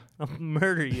 Yeah. I'll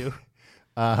murder you.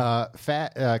 Fast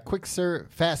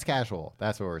casual.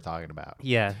 That's what we're talking about.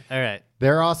 Yeah, all right.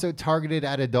 They're also targeted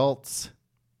at adults.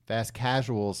 Fast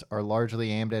casuals are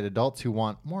largely aimed at adults who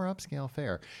want more upscale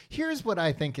fare. Here's what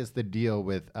I think is the deal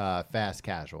with fast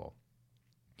casual.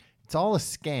 It's all a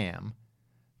scam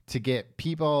to get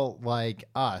people like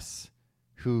us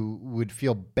who would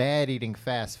feel bad eating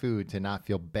fast food to not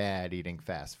feel bad eating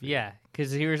fast food. Yeah,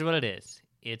 because here's what it is.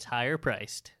 It's higher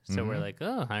priced. So we're like,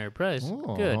 oh, higher price.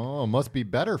 Good. Oh, must be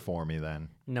better for me then.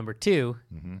 Number two,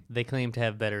 they claim to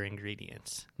have better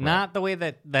ingredients. Not the way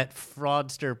that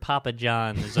fraudster Papa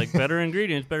John is like, better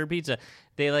ingredients, better pizza.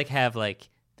 They have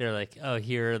they're like, oh,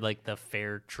 here are like the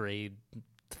fair trade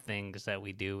things that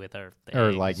we do with our or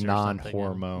eggs like something.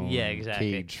 non-hormone, Yeah,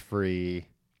 exactly. cage-free.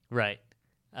 Right.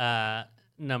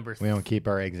 Number We don't keep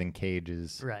our eggs in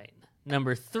cages. Right.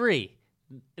 Number 3,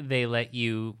 they let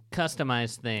you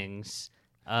customize things.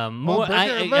 More,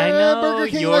 I know Burger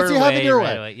King your lets you have it way, your right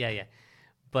way. away. Yeah.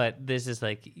 But this is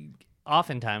like,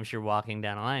 oftentimes you're walking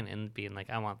down a line and being like,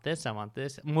 I want this.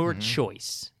 More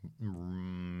choice.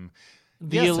 Mm,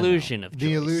 The yes and no. illusion of choice.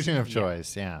 The illusion of Yeah.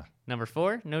 choice, yeah. Number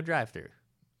 4, no drive-through.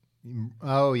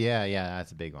 Oh, yeah,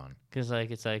 that's a big one. Because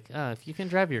it's like, oh, if you can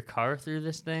drive your car through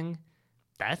this thing,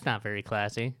 that's not very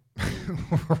classy.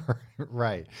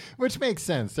 Right. Which makes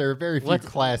sense. There are very few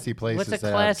classy places. What's a that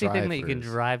have classy thing that you can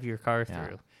drive-thrus. drive your car Yeah.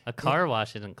 through? A car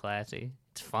wash isn't classy.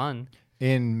 It's fun.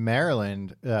 In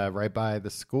Maryland, right by the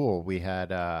school, we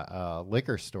had a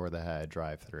liquor store that had a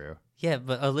drive-through. Yeah,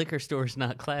 but a liquor store is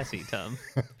not classy, Tom.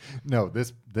 No,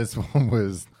 this one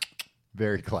was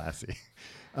very classy.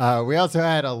 We also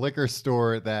had a liquor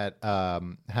store that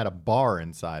had a bar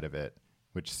inside of it,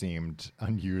 which seemed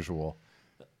unusual.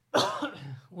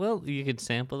 Well, you could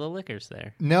sample the liquors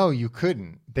there. No, you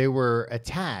couldn't. They were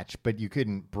attached, but you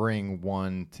couldn't bring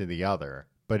one to the other.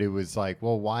 But it was like,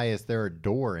 well, why is there a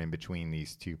door in between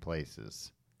these two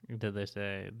places? Did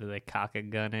they cock a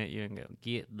gun at you and go,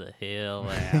 get the hell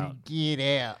out? Get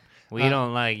out. We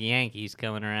don't like Yankees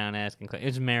coming around asking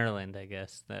questions. It's Maryland, I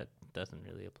guess. That doesn't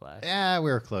really apply. Yeah, we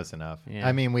were close enough. Yeah.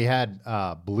 I mean, we had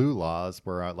blue laws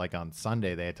where, like, on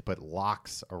Sunday they had to put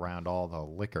locks around all the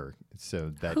liquor so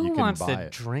that Who you couldn't wants buy to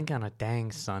it. drink on a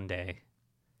dang Sunday?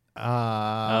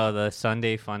 Uh, Oh, the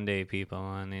Sunday Fun Day people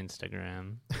on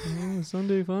Instagram.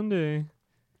 Sunday Fun Day.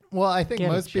 well, I think Get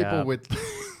a most people job. would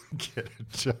get a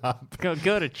job.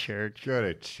 Go to church. Go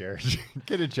to church.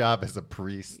 Get a job as a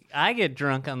priest. I get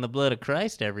drunk on the blood of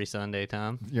Christ every Sunday,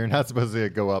 Tom. You're not supposed to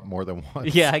go up more than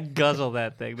once. Yeah, I guzzle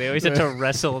that thing. They always have to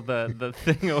wrestle the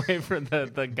thing away from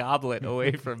the goblet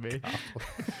away from me.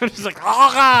 I'm just like,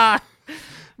 ah! I'm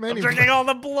Many, drinking all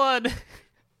the blood.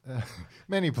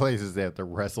 many places they have to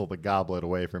wrestle the goblet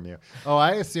away from you. Oh,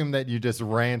 I assume that you just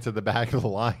ran to the back of the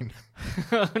line.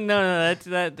 no, that's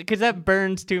because that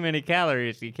burns too many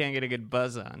calories. You can't get a good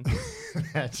buzz on.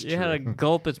 That's You gotta true.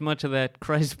 gulp as much of that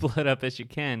Christ blood up as you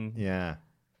can. Yeah.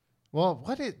 Well,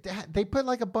 they put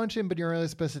like a bunch in, but you're only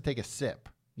supposed to take a sip,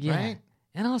 right?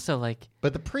 And also, like,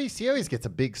 But the priest, he always gets a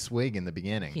big swig in the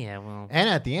beginning. yeah, well, And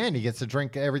at the end, he gets to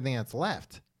drink everything that's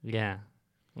left. yeah.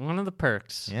 One of the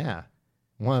perks. Yeah.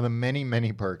 One of the many,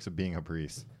 many perks of being a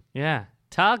priest. Yeah.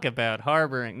 Talk about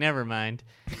harboring. Never mind.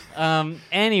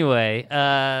 Anyway,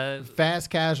 Fast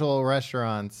casual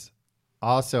restaurants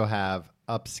also have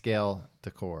upscale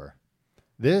decor.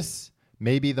 This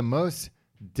may be the most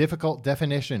difficult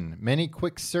definition. Many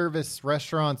quick service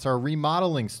restaurants are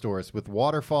remodeling stores with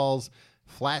waterfalls,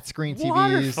 flat screen TVs,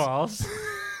 waterfalls.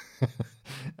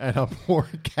 and a more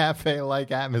cafe-like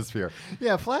atmosphere.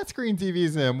 Yeah, flat screen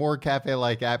TVs and a more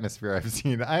cafe-like atmosphere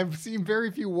I've seen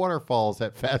very few waterfalls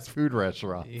at fast food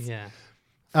restaurants. Yeah.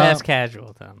 Fast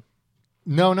casual, Tom.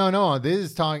 No. This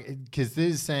is talking because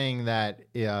this is saying that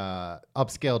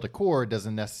upscale decor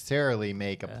doesn't necessarily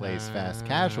make a place fast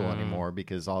casual anymore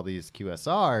because all these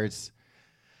QSRs,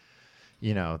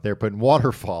 they're putting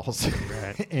waterfalls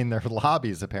in their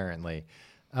lobbies apparently.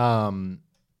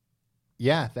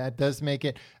 Yeah, that does make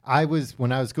it.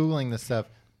 When I was Googling this stuff,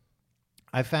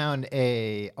 I found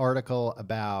a article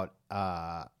about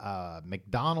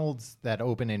McDonald's that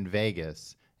opened in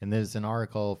Vegas. And there's an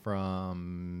article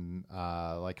from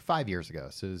like 5 years ago.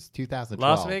 So it was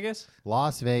 2012. Las Vegas?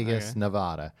 Las Vegas, Okay.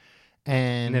 Nevada.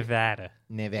 And Nevada.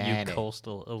 Nevada. You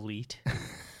coastal elite.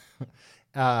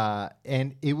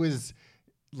 And it was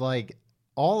like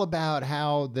all about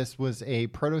how this was a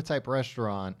prototype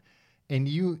restaurant. And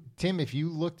Tim, if you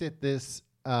looked at this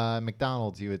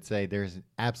McDonald's, you would say there's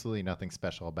absolutely nothing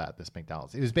special about this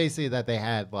McDonald's. It was basically that they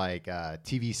had like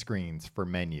TV screens for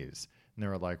menus. And they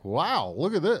were like, wow,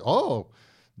 look at this. Oh,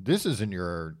 this isn't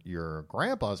your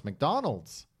grandpa's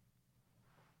McDonald's.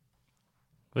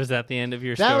 Was that the end of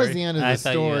your story? That was the end of the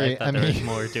story. I thought there was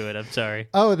more to it. I'm sorry.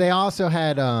 Oh, they also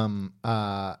had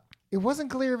it wasn't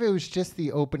clear if it was just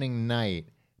the opening night,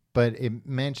 but it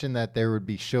mentioned that there would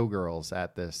be showgirls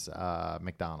at this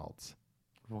McDonald's.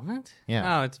 What?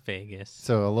 Yeah. Oh, it's Vegas.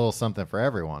 So a little something for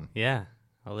everyone. Yeah.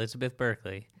 Elizabeth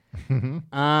Berkley.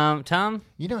 Mm-hmm. Tom?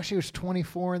 You know she was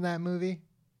 24 in that movie?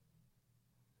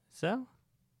 So?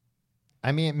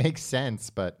 I mean, it makes sense,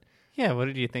 but Yeah, what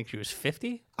did you think? She was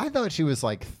 50? I thought she was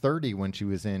like 30 when she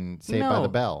was in Saved by No. the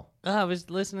Bell. Oh, I was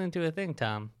listening to a thing,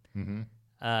 Tom.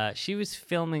 Mm-hmm. She was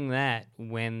filming that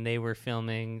when they were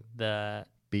filming the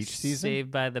Beach season?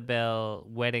 Saved by the Bell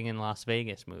Wedding in Las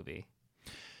Vegas movie.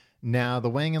 Now, the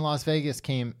wedding in Las Vegas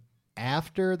came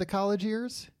after the college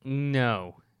years?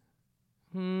 No.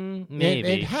 Maybe.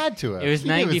 It had to have. It was He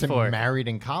was 94. married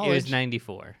in college. It was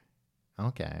 94.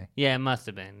 Okay. Yeah, it must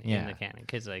have been in Yeah. the canon.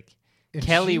 Because, like, And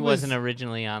Kelly she wasn't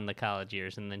originally on the college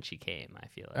years, and then she came, I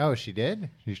feel like. Oh, she did?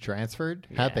 She's transferred?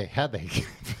 Yeah. How'd they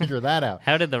figure that out?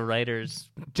 How did the writers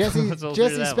Jesse puzzle through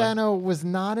that one? Spano was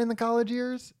not in the college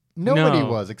years? Nobody No.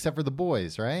 was, except for the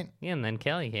boys, right? Yeah, and then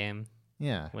Kelly came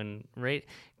Yeah. when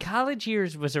college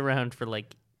years was around for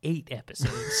like 8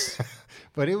 episodes.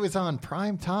 But it was on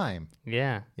prime time.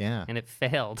 Yeah. Yeah. And it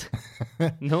failed.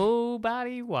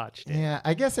 Nobody watched it. Yeah,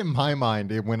 I guess in my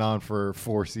mind it went on for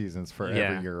 4 seasons for Yeah.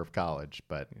 every year of college,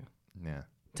 but yeah.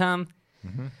 Tom,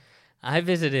 Mm-hmm. I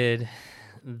visited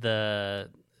the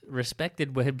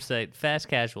respected website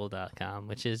fastcasual.com,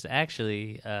 which is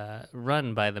actually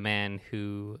run by the man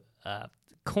who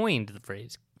coined the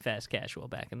phrase fast casual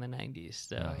back in the 90s.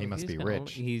 So he must he's be gonna-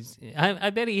 rich. I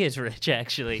bet he is rich,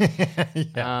 actually.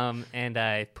 And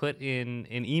I put in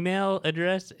an email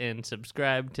address and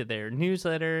subscribed to their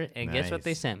newsletter, and guess what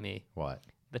they Nice. sent me? What?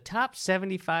 The top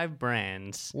 75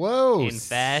 brands Whoa.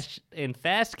 in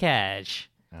fast cash.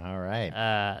 All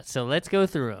right. So let's go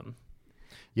through them.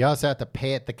 You also have to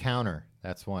pay at the counter.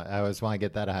 That's one. I always want to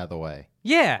get that out of the way.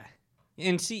 Yeah,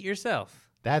 and seat yourself.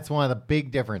 That's one of the big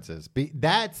differences.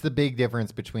 That's the big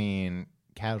difference between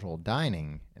casual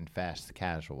dining and fast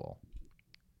casual.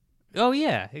 Oh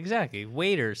yeah, exactly.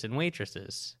 Waiters and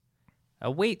waitresses, a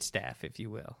wait staff, if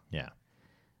you will. Yeah.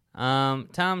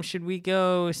 Tom, should we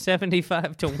go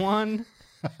 75-1?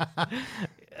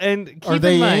 And keep Are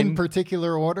they in mind, in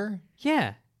particular order?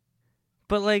 yeah.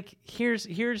 But like, here's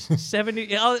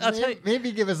 70. I'll tell you.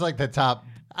 Maybe give us like the top.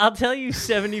 I'll tell you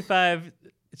 75,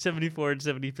 74, and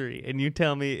 73, and you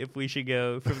tell me if we should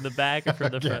go from the back or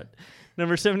from the front.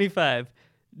 Number 75,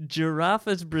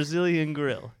 Giraffa's Brazilian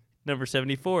Grill. Number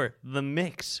 74, The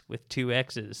Mix with 2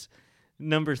 X's.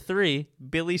 Number 3,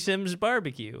 Billy Sims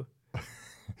Barbecue.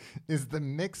 Is the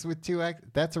Mix with 2X?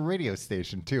 That's a radio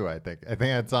station too, I think. I think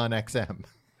that's on XM.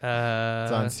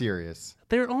 It's on Sirius.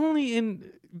 They're only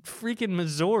in freaking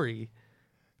Missouri.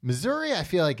 Missouri, I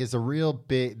feel like, is a real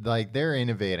big, like, they're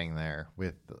innovating there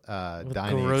with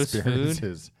dining gross food?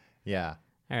 experiences. Yeah.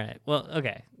 All right. Well,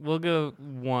 okay. We'll go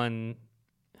one.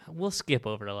 We'll skip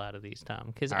over a lot of these,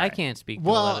 Tom, because I right. can't speak to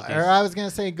a Well, lot of these. or I was going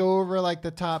to say go over like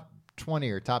the top 20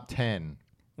 or top 10.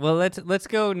 Well, let's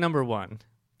go number 1.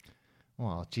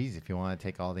 Well, geez, if you want to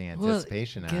take all the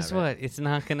anticipation out Guess of it. what? It's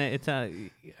not gonna. It's not.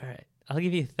 All right. I'll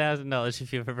give you $1,000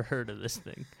 if you've ever heard of this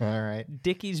thing. All right.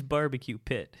 Dickie's Barbecue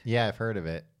Pit. Yeah, I've heard of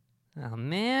it. Oh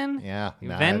man. Yeah.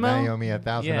 Venmo? Now you owe me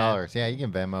 $1,000. Yeah, you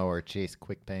can Venmo or Chase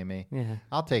Quick Pay me. Yeah.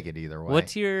 I'll take it either way.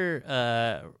 What's your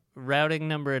routing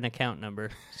number and account number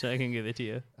so I can give it to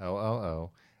you?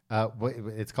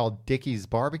 It's called Dickie's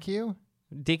Barbecue?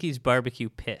 Dickie's Barbecue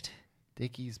Pit.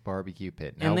 Dickie's Barbecue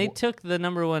Pit. And they took the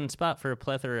number 1 spot for a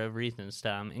plethora of reasons,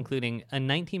 Tom, including a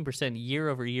 19%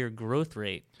 year-over-year growth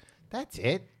rate, That's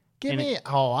it. Give An- me.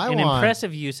 Oh, I an want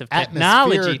impressive use of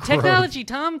atmospheric growth. technology,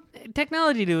 Tom,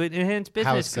 technology to enhance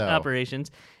business so? operations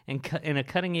and a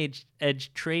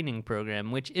cutting-edge training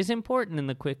program, which is important in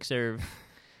the quick serve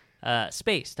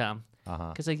space, Tom.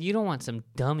 Because like you don't want some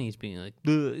dummies being like,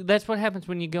 "Ugh." That's what happens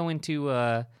when you go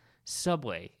into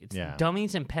Subway. It's Yeah.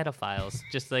 dummies and pedophiles,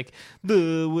 just like,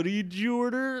 what did you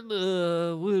order?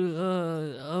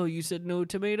 Oh, you said no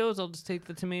tomatoes? I'll just take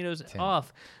the tomatoes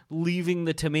off, leaving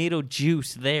the tomato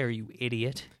juice there, you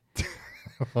idiot.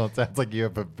 Well, it sounds like you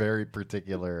have a very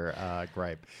particular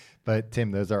gripe. But,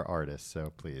 Tim, those are artists,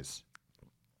 so please.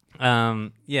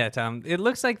 Yeah, Tom. It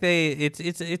looks like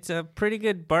it's a pretty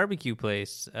good barbecue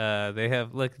place. They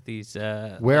have look at these.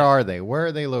 Where are they? Where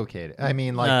are they located? I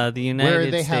mean, like the where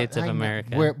United they States of I know-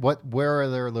 America. Where are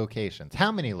their locations?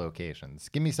 How many locations?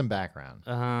 Give me some background.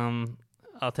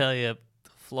 I'll tell you,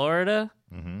 Florida,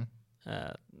 Mm-hmm.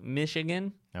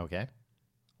 Michigan, Okay.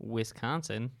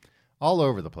 Wisconsin. All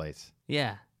over the place.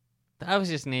 Yeah. I was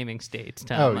just naming states,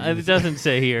 Oh, Tom. you It doesn't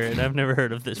say here, and I've never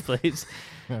heard of this place.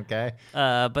 Okay.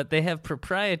 But they have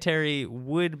proprietary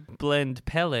wood blend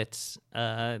pellets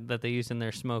that they use in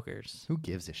their smokers. Who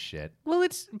gives a shit? Well,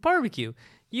 it's barbecue.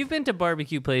 You've been to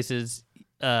barbecue places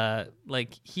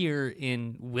like here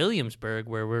in Williamsburg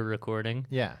where we're recording.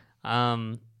 Yeah.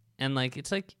 And like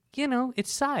it's like,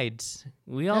 it's sides.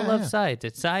 We all Yeah, love yeah. sides.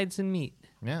 It's sides and meat.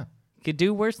 Yeah. Could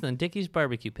do worse than Dickie's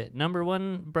Barbecue Pit, number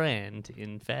 1 brand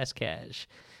in fast cash.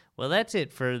 Well, that's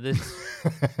it for this.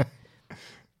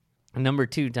 Number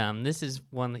 2, Tom. This is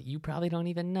one that you probably don't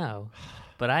even know,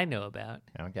 but I know about.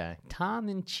 Okay. Tom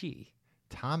and Chi.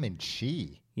 Tom and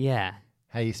Chi. Yeah.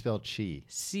 How do you spell chi?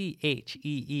 Chee.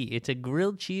 It's a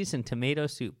grilled cheese and tomato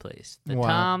soup place. The Wow.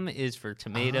 Tom is for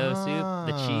tomato soup.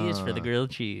 The chi is for the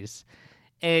grilled cheese.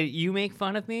 And you make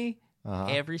fun of me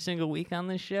every single week on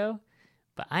this show,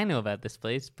 but I know about this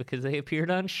place because they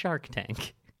appeared on Shark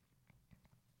Tank.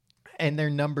 And they're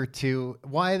number 2.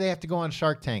 Why do they have to go on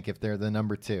Shark Tank if they're the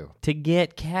number 2? To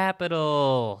get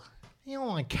capital. You don't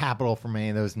want capital from any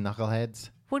of those knuckleheads.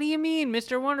 What do you mean?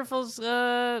 Mr. Wonderful's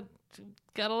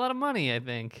got a lot of money, I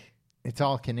think. It's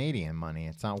all Canadian money.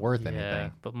 It's not worth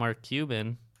anything. But Mark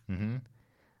Cuban. Mm-hmm.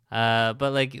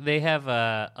 But like they have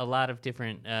a lot of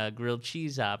different grilled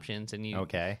cheese options, and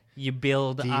you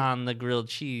build on the grilled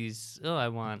cheese. Oh, I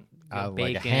want bacon,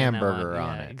 like a hamburger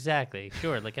on it. Exactly,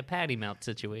 sure, like a patty melt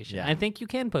situation. Yeah. I think you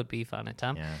can put beef on it,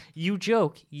 Tom. Yeah. You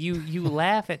joke, you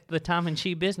laugh at the Tom and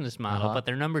Chi business model, but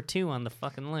they're number 2 on the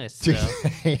fucking list. Do So.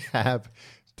 they have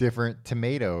different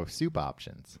tomato soup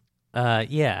options?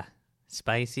 Yeah,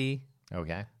 spicy.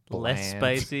 Okay. Less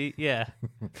Bland. spicy, yeah.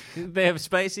 They have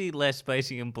spicy, less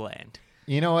spicy, and bland.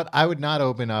 You know what? I would not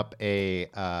open up a.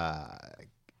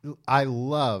 I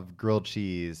love grilled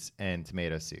cheese and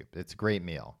tomato soup. It's a great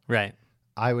meal. Right.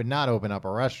 I would not open up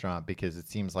a restaurant because it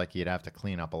seems like you'd have to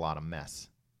clean up a lot of mess,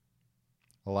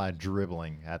 a lot of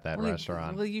dribbling at that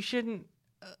restaurant. Well, you shouldn't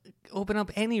open up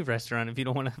any restaurant if you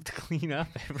don't want to have to clean up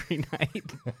every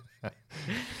night.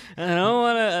 I don't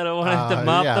want to have to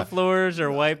mop the floors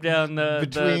or wipe down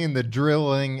Between the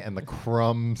drilling and the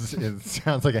crumbs, it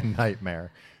sounds like a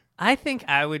nightmare. I think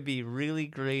I would be really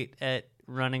great at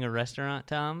running a restaurant,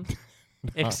 Tom.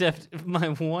 Except my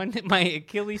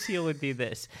Achilles heel would be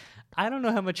this: I don't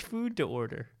know how much food to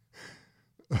order.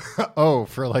 Oh,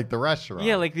 for like the restaurant.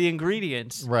 Yeah, like the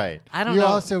ingredients. Right. I don't You know.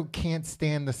 also can't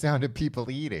stand the sound of people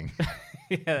eating.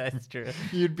 Yeah, that's true.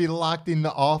 You'd be locked in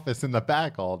the office in the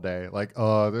back all day. Like,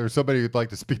 there's somebody who'd like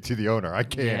to speak to the owner. I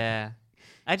can't. Yeah.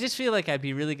 I just feel like I'd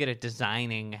be really good at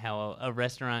designing how a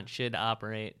restaurant should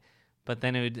operate. But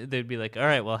then they'd be like, all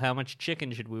right, well, how much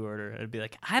chicken should we order? I'd be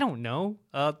like, I don't know,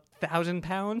 1,000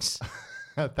 pounds?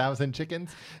 1,000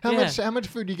 chickens? How much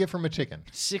food do you get from a chicken?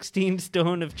 16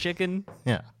 stone of chicken.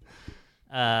 Yeah.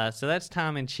 So that's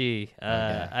Tom and Chi.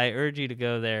 I urge you to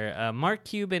go there. Mark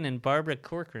Cuban and Barbara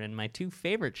Corcoran, my 2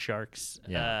 favorite sharks.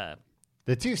 Yeah.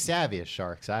 The 2 savviest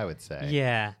sharks, I would say.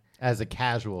 Yeah. As a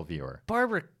casual viewer.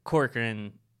 Barbara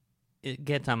Corcoran, it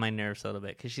gets on my nerves a little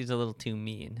bit because she's a little too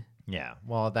mean. Yeah.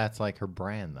 Well, that's like her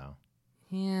brand, though.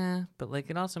 Yeah, but like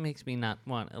it also makes me not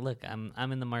want. Look, I'm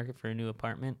in the market for a new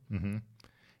apartment. Mm-hmm.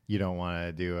 You don't want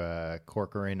to do a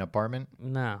Corcoran apartment?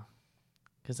 No,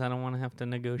 because I don't want to have to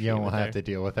negotiate. You don't with want to her. have to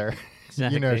deal with her.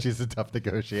 Exactly. You know she's a tough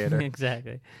negotiator.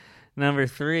 Exactly. Number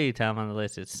 3, Tom, on the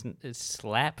list. It's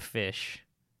Slapfish,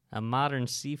 a modern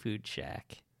seafood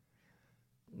shack.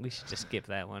 We should just skip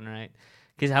that one, right?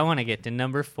 Because I want to get to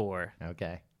number 4.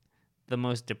 Okay. The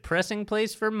most depressing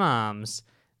place for moms,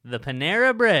 the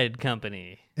Panera Bread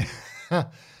Company.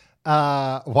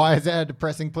 Why is that a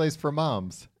depressing place for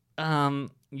moms?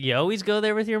 You always go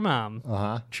there with your mom.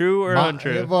 Uh-huh. True or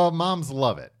untrue? Well, moms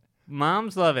love it.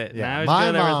 Moms love it. Yeah, And my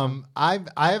go there with mom. I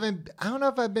don't know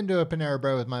if I've been to a Panera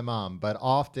Bread with my mom, but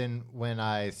often when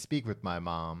I speak with my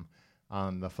mom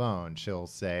on the phone, she'll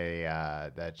say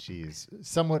that she's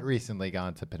somewhat recently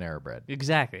gone to Panera Bread.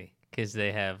 Exactly, because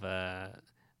they have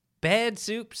bad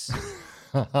soups,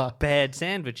 bad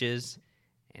sandwiches,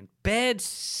 and bad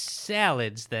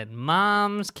salads that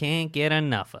moms can't get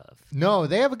enough of. No,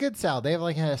 they have a good salad. They have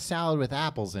like a salad with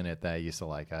apples in it that I used to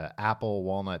like, a apple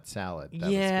walnut salad. That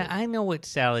was Yeah, good. I know what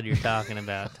salad you're talking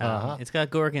about, Tom. Uh-huh. It's got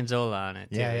gorgonzola on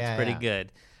it, too. Yeah, it's yeah, pretty yeah.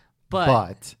 good.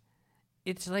 But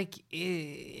It's like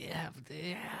it's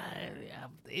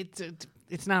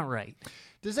not right.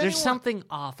 does There's anyone, something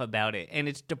off about it, and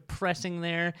it's depressing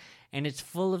there, and it's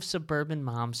full of suburban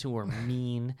moms who are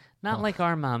mean, not like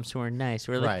our moms who are nice.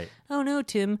 We're like, Right. oh no,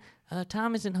 Tim,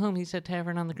 Tom isn't home. He's at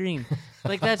Tavern on the Green.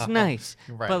 Like that's nice,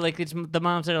 Right. but like it's the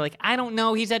moms that are like, I don't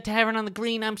know. He's at Tavern on the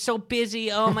Green. I'm so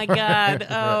busy. Oh my god.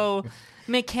 Oh,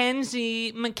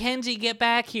 Mackenzie, get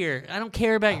back here. I don't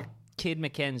care about your kid,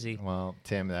 Mackenzie. Well,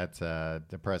 Tim, that's a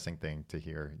depressing thing to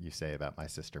hear you say about my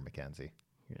sister Mackenzie.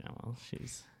 Yeah, well,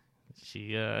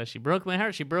 she broke my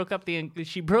heart. She broke off the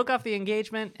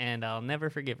engagement, and I'll never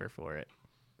forgive her for it.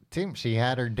 Tim, she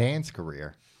had her dance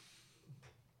career,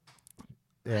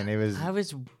 and it was I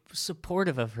was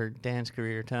supportive of her dance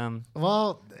career, Tom.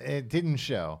 well, it didn't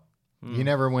show. You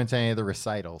never went to any of the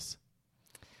recitals.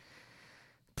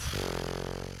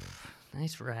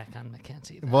 Nice rack on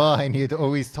Mackenzie. though. Well, and you'd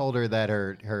always told her that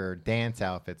her dance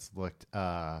outfits looked.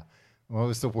 What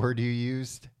was the word you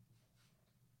used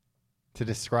to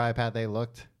describe how they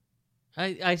looked?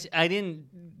 I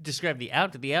didn't describe the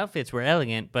outfit. The outfits were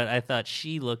elegant, but I thought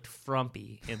she looked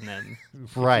frumpy in them.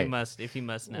 Right. If you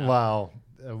must know.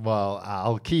 Well,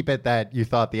 I'll keep it that you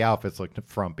thought the outfits looked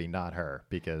frumpy, not her,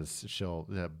 because she'll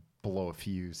blow a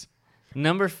fuse.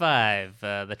 Number 5,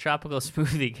 the Tropical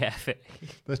Smoothie Cafe.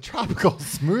 The Tropical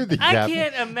Smoothie I Cafe.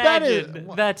 can't imagine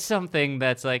that's something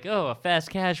that's like, oh, a fast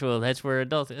casual. That's where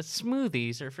adults.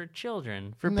 Smoothies are for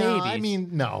children, for No, babies. I mean,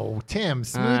 no, Tim,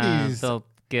 smoothies. They'll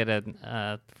get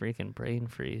a freaking brain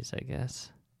freeze, I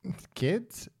guess.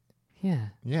 Kids? Yeah.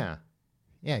 Yeah.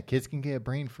 Yeah, kids can get a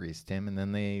brain freeze, Tim, and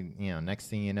then they, next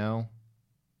thing you know,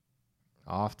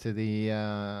 off to the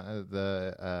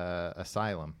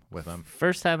asylum with them.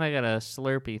 First time I got a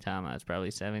Slurpee, Tom, I was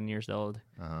probably 7 years old.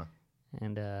 Uh-huh.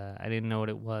 And I didn't know what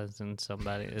it was, and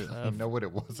somebody... I know what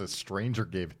it was. A stranger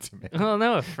gave it to me. Well,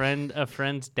 no, a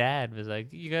friend's dad was like,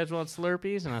 "You guys want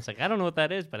Slurpees?" And I was like, "I don't know what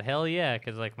that is, but hell yeah!"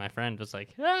 Because like my friend was like,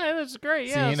 "Ah, that's great,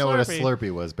 yeah." So you know Slurpee. what a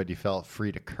Slurpee was, but you felt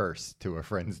free to curse to a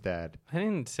friend's dad. I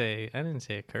didn't say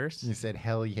a curse. You said,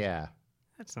 "Hell yeah,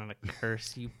 That's not a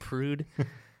curse, you prude.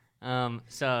 hell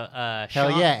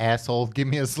Sean, yeah, asshole, give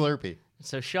me a Slurpee."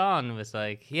 So Sean was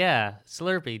like, "Yeah,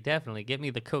 Slurpee, definitely. Get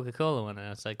me the Coca-Cola one." And I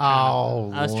was like,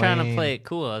 Oh, I was trying to lame. play it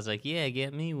cool. I was like, "Yeah,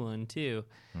 get me one too."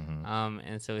 Mm-hmm.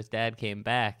 And so his dad came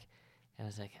back, and I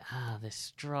was like, "This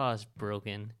straw's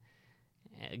broken.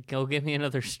 Go get me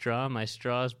another straw. My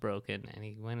straw's broken." And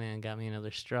he went in and got me another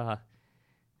straw.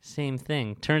 Same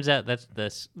thing. Turns out that's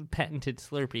the patented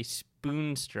Slurpee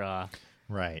spoon straw.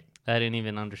 Right. I didn't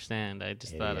even understand. I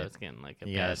just thought I Idiot. was getting like a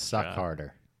You gotta bad suck straw.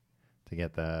 harder to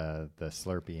get the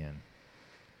Slurpee in.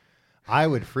 I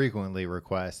would frequently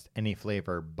request any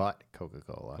flavor but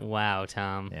Coca-Cola. Wow,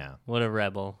 Tom. Yeah. What a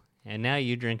rebel. And now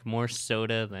you drink more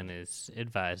soda than is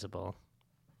advisable.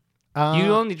 You Uh,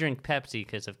 only drink Pepsi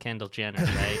because of Kendall Jenner,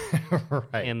 right?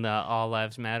 right. In the All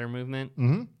Lives Matter movement.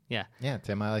 Mm-hmm. Yeah. Yeah,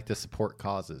 Tim, I like to support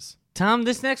causes. Tom,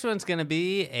 this next one's going to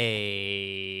be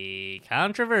a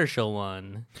controversial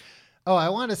one. Oh, I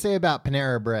want to say about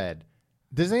Panera Bread.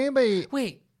 Does anybody...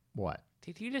 Wait, What?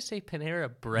 did you just say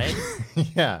Panera Bread?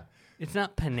 Yeah. It's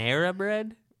not Panera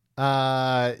Bread?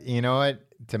 You know what?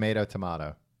 Tomato.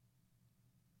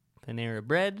 Panera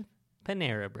Bread,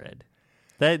 Panera Bread.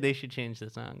 They should change the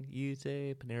song. You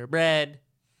say Panera Bread,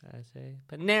 I say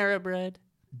Panera Bread.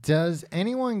 Does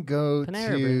anyone go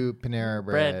Panera to Panera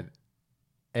Bread, Bread.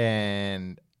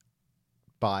 and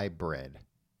buy bread?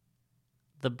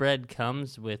 The bread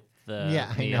comes with the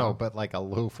Yeah, I meal. know, but like a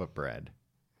loaf of bread.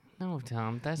 No,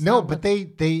 Tom, that's No, not but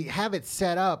what- they have it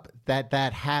set up that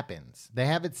happens. They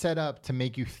have it set up to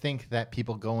make you think that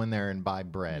people go in there and buy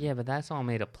bread. Yeah, but that's all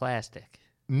made of plastic.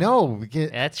 No,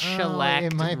 because That's it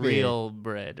shellacked might be. real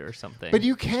bread or something. But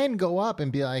you can go up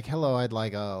and be like, "Hello, I'd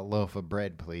like a loaf of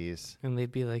bread, please." And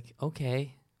they'd be like,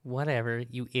 "Okay, whatever,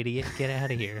 you idiot, get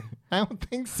out of here." I don't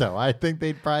think so. I think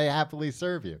they'd probably happily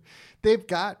serve you. They've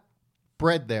got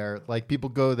bread there. Like people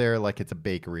go there like it's a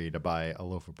bakery to buy a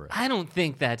loaf of bread. I don't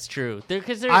think that's true.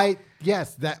 Because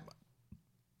Yes, that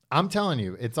I'm telling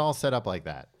you, it's all set up like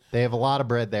that. They have a lot of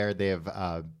bread there. They have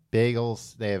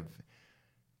bagels.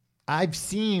 I've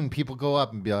seen people go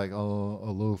up and be like, "Oh,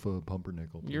 a loaf of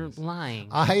pumpernickel." You're please." lying.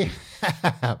 I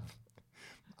have.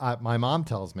 My mom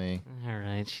tells me. All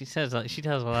right, she tells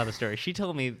a lot of stories. She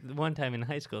told me one time in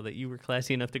high school that you were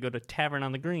classy enough to go to Tavern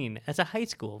on the Green as a high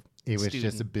school It was student.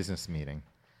 just a business meeting.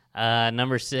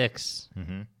 Number 6.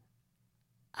 Mm-hmm.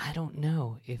 I don't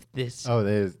know if this. Oh,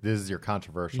 this is your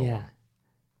controversial yeah,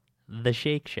 one. the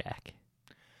Shake Shack.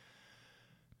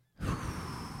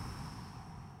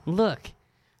 Look,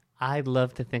 I'd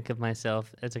love to think of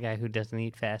myself as a guy who doesn't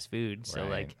eat fast food. So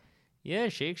Right. like, yeah,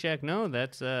 Shake Shack. No,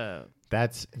 that's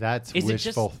That's Is it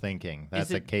wishful just- thinking. is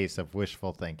That's a it case of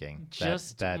wishful thinking.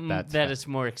 just that's that it's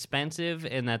more expensive,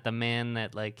 and that the man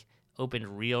that like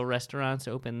opened real restaurants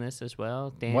opened this as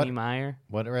well, Danny What? Meyer.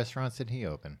 What restaurants did he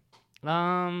open?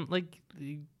 Like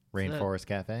Rainforest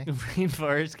Cafe.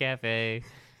 Rainforest Cafe,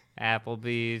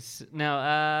 Applebee's.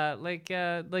 No, like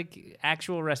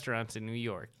actual restaurants in New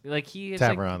York. Like he is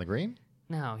Tavern like, on the Green.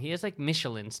 no, he has like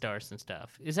Michelin stars and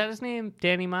stuff. Is that his name?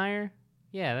 Danny Meyer?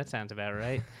 Yeah, that sounds about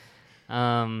right.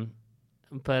 But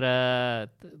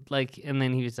like, and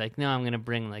then he was like, no, I'm gonna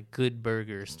bring like good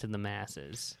burgers to the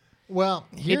masses. Well,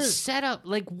 It's here's set up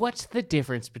like, what's the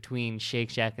difference between Shake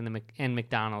Shack and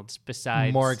McDonald's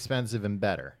besides more expensive and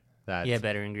better. That's, yeah,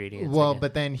 better ingredients? I Well, guess.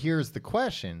 but then here's the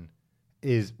question: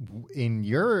 is in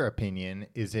your opinion,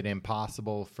 is it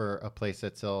impossible for a place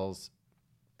that sells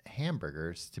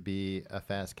hamburgers to be a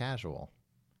fast casual?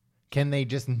 Can they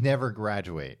just never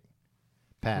graduate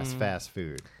past fast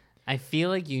food? I feel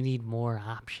like you need more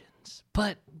options. options.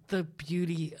 But the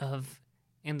beauty of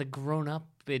and the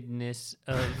grown-upness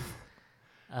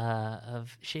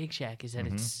of Shake Shack is that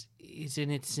it's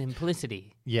in its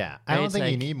simplicity. Yeah, I don't It's think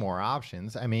you like- need more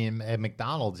options. I mean, at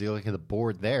McDonald's, you look at the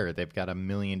board there; they've got a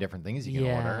million different things you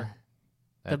can order.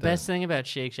 The best thing about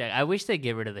Shake Shack, I wish they'd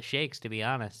get rid of the shakes, to be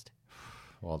honest.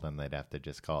 Well, then they'd have to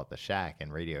just call it the Shack,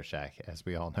 and Radio Shack, as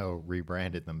we all know,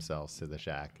 rebranded themselves to the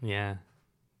Shack. Yeah.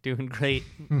 Doing great.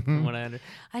 From what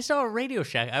I saw a Radio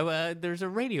Shack. There's a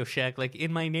Radio Shack like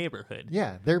in my neighborhood.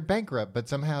 Yeah, they're bankrupt, but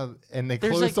somehow, and they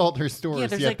There's closed like- all their stores. yeah,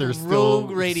 there's yet like they're rogue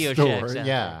still Radio store. Shacks out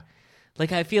Yeah, there.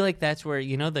 Like I feel like that's where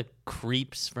the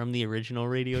creeps from the original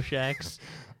Radio Shacks,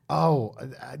 Oh,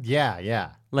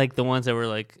 yeah. like the ones that were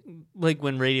like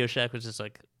when Radio Shack was just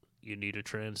like, you need a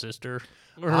transistor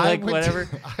or I like went whatever.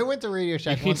 I went to Radio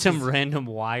Shack. You need once some as- random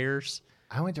wires.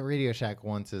 I went to Radio Shack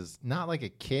once as not like a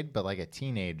kid, but like a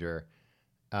teenager.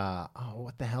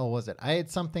 What the hell was it? I had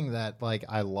something that like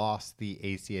I lost the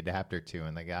AC adapter to,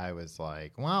 and the guy was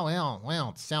like, "Well, we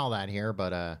don't sell that here,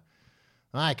 but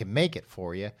I can make it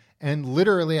for you." And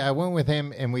literally, I went with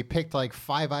him, and we picked like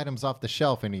 5 items off the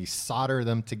shelf, and he soldered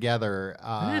them together.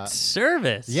 That's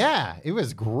service. Yeah, it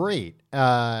was great.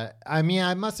 I mean,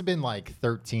 I must have been like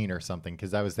 13 or something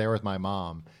because I was there with my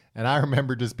mom. And I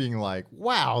remember just being like,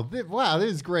 wow, this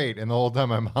is great. And the whole time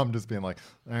my mom just being like,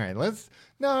 all right,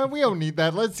 no, we don't need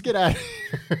that. Let's get out of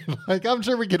here. Like, I'm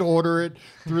sure we could order it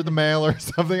through the mail or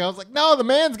something. I was like, no, the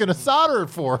man's going to solder it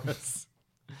for us.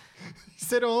 He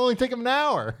said it'll only take him an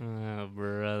hour. Oh,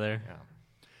 brother.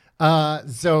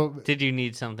 So Did you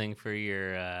need something for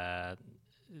your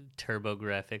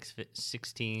TurboGrafx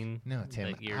 16? no, Tim,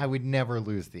 Like your I would never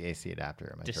lose the AC adapter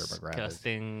in my TurboGrafx.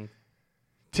 disgusting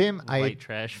Tim, white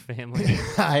trash family.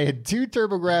 I had 2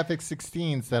 TurboGrafx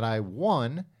 16s that I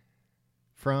won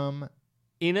from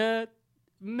In a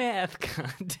math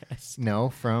contest.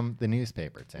 from the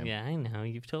newspaper, Tim. Yeah, I know.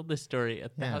 You've told this story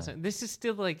 1,000. This is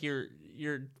still like your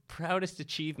proudest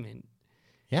achievement.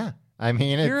 Yeah. I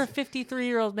mean, You're a it's,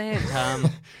 53-year-old man, Tom.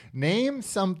 name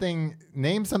something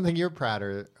you're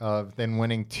prouder of than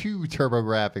winning 2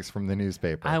 TurboGrafx from the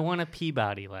newspaper. I won a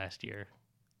Peabody last year.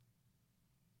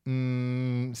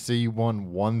 So you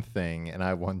won one thing and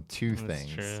I won 2 That's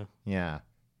things. true. Yeah.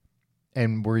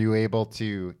 And were you able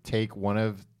to take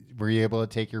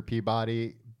your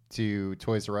Peabody to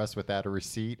Toys R Us without a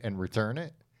receipt and return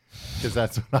it? Because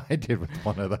that's what I did with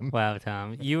one of them. Wow,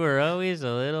 Tom. You were always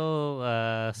a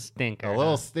little stinker. A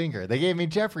little stinker. They gave me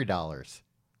Jeffrey dollars.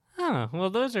 Oh, well,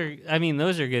 those are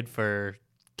good for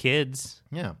kids.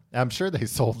 Yeah. I'm sure they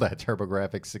sold that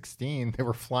TurboGrafx 16. They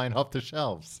were flying off the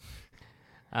shelves.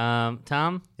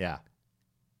 Tom, Yeah.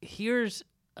 here's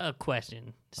a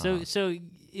question. So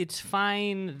it's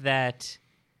fine that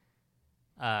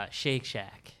Shake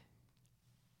Shack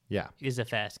Yeah. is a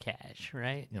fast cash,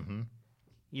 right? Mm-hmm.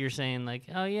 You're saying like,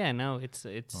 oh yeah, no, it's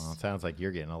Well, it sounds like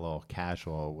you're getting a little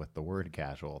casual with the word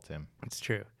casual, Tim. it's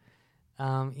true.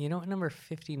 You know what number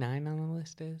 59 on the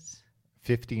list is?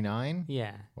 59?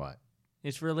 Yeah, What?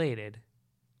 it's related.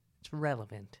 It's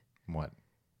relevant. What?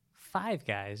 Five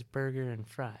Guys burger and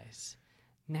fries.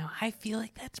 Now I feel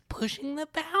like that's pushing the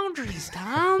boundaries,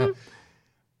 Tom.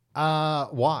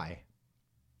 Why?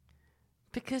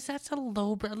 Because that's a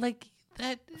low like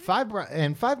that.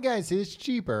 Five Guys is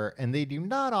cheaper, and they do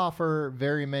not offer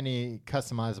very many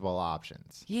customizable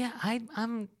options. Yeah,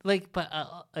 I'm like, but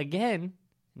again,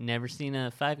 never seen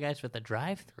a Five Guys with a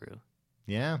drive-through.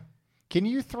 Yeah. Can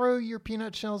you throw your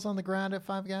peanut shells on the ground at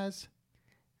Five Guys?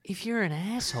 If you're an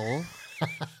asshole,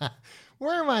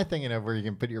 Where am I thinking of where you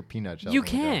can put your peanut shells? you on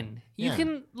the ground? can. You Yeah.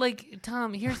 can like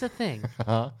Tom. Here's the thing: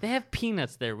 Huh? they have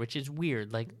peanuts there, which is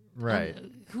weird. Like, Right.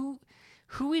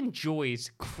 Who enjoys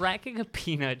cracking a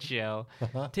peanut shell,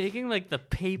 taking like the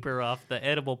paper off the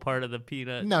edible part of the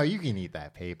peanut? No, you can eat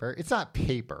that paper. It's not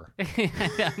paper.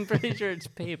 I'm pretty sure it's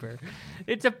paper.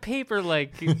 It's a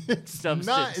paper-like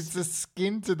substance. It's the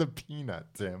skin to the peanut,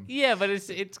 Tim. Yeah, but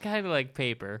it's kind of like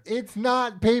paper. It's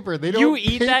not paper. They don't You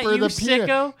eat that, paper you the peanut.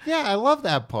 sicko? Yeah, I love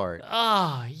that part.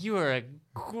 Ah, you are a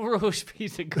gross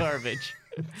piece of garbage.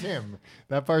 Tim,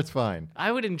 that part's fine.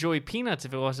 I would enjoy peanuts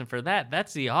if it wasn't for that.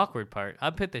 That's the awkward part.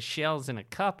 I'd put the shells in a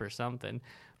cup or something.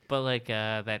 But like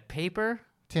that paper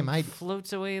Tim,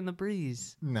 floats away in the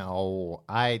breeze. no,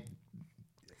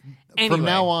 Anyway, from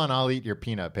now on, I'll eat your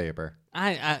peanut paper.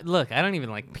 I look, I don't even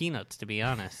like peanuts, to be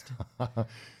honest.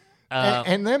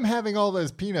 And them having all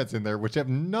those peanuts in there, which have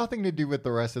nothing to do with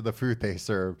the rest of the food they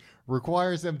serve,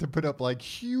 requires them to put up like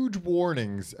huge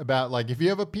warnings about like, if you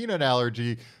have a peanut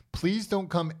allergy, please don't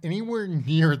come anywhere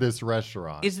near this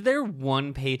restaurant. Is there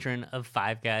one patron of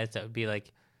Five Guys that would be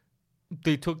like,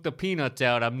 they took the peanuts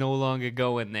out, I'm no longer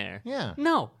going there. Yeah.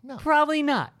 No, No. probably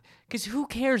not. Because who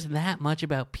cares that much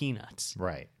about peanuts?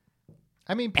 Right.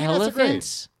 I mean, peanuts are great.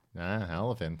 Elephants?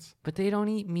 Elephants. But they don't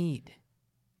eat meat.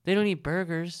 They don't eat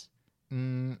burgers.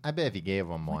 I bet if you gave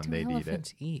them What one, do they'd eat it.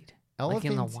 elephants eat? Elephants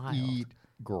like in the wild. eat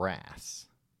grass.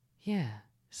 Yeah.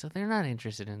 So they're not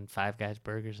interested in Five Guys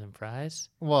burgers and fries.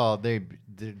 Well,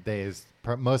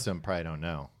 most of them probably don't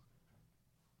know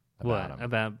about What? 'em.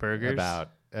 About burgers?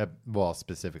 Well,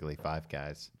 specifically Five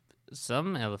Guys.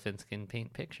 Some elephants can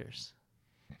paint pictures.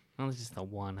 Well, it's just the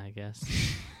one, I guess.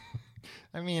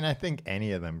 I mean, I think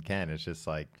any of them can. It's just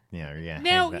like, yeah.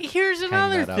 Now, here's hang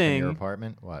another that up in your thing.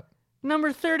 apartment. What?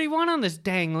 Number 31 on this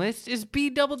dang list is B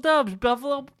Double Dubs,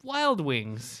 Buffalo Wild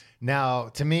Wings. Now,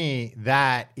 to me,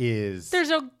 that is There's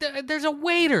a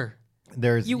waiter.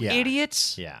 You yeah,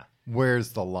 idiots. Yeah.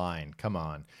 Where's the line? Come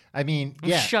on. I mean, I'm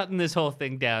yeah. shutting this whole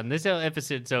thing down. This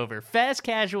episode's over. Fast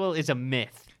casual is a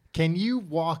myth. Can you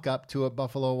walk up to a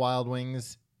Buffalo Wild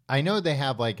Wings? I know they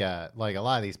have like a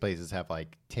lot of these places have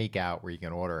like takeout where you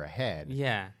can order ahead.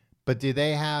 Yeah. But do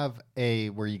they have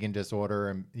where you can just order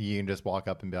and you can just walk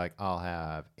up and be like, I'll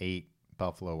have 8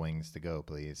 buffalo wings to go,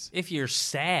 please? If you're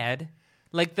sad,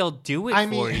 like they'll do it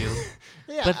for you.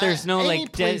 Yeah, But there's no, any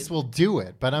like, place will do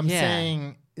it. But I'm Yeah.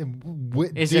 saying,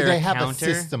 Is do there they a have counter? a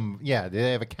system? Yeah, do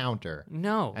they have a counter?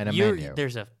 No, And a menu.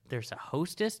 There's a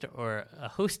hostess or a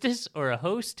host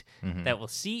that will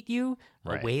seat you.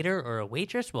 Right. A waiter or a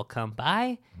waitress will come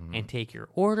by and take your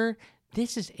order.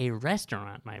 This is a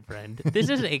restaurant, my friend. This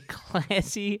is a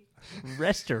classy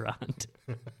restaurant.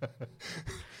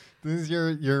 This is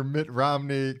your Mitt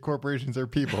Romney corporations are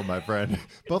people, my friend.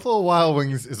 Buffalo Wild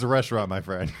Wings is a restaurant, my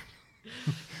friend.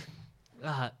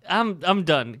 I'm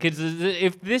done because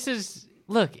if this is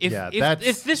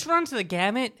if this runs the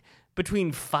gamut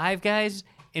between Five Guys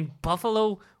and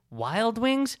Buffalo Wild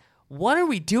Wings, what are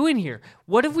we doing here?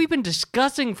 What have we been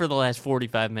discussing for the last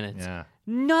 45 minutes? Yeah.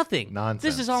 Nothing. Nonsense.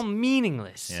 This is all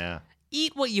meaningless. Yeah.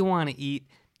 Eat what you want to eat.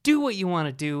 Do what you want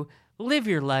to do. Live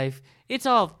your life. It's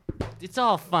all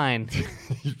fine.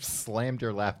 You slammed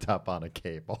your laptop on a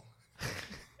cable.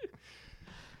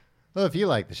 Well, if you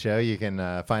like the show, you can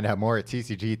find out more at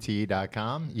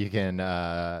tcgt.com. You can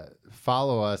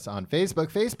follow us on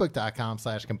Facebook,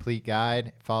 facebook.com/complete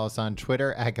guide. Follow us on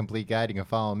Twitter at complete guide. You can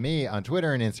follow me on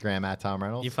Twitter and Instagram at Tom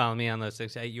Reynolds. You follow me on those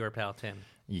things at your pal Tim.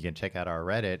 You can check out our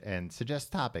Reddit and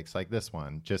suggest topics like this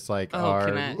one, just like Oh, our.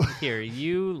 can I? Here,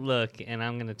 you look, and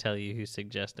I'm going to tell you who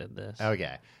suggested this.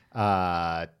 Okay.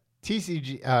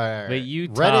 TCG. But you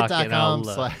talk and I'll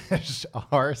look.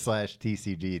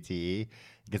 Reddit.com/r/TCGTE.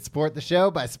 You can support the show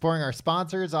by supporting our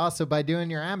sponsors, also by doing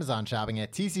your Amazon shopping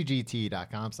at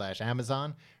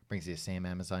tcgt.com/Amazon. Brings you the same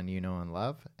Amazon you know and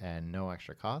love and no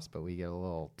extra cost, but we get a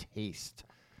little taste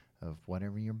of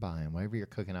whatever you're buying, whatever you're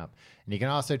cooking up. And you can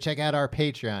also check out our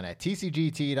Patreon at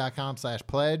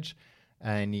tcgt.com/pledge.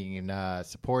 And you can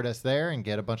support us there and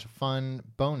get a bunch of fun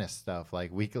bonus stuff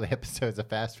like weekly episodes of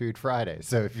Fast Food Friday.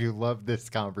 So if you love this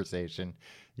conversation,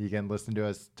 you can listen to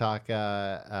us talk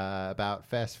about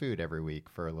fast food every week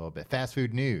for a little bit. Fast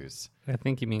food news. I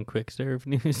think you mean quick serve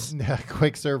news.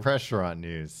 Quick serve restaurant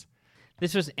news.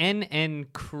 This was NN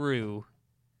Crew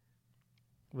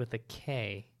with a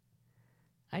K.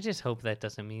 I just hope that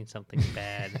doesn't mean something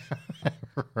bad.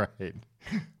 Right.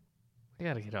 I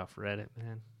got to get off Reddit,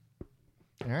 man.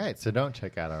 All right, so don't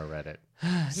check out our Reddit.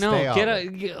 No, Stay off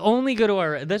it. only go to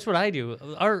our. That's what I do.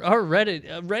 Our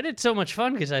Reddit. Reddit's so much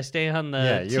fun because I stay on the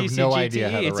Yeah, you have TCGT. no idea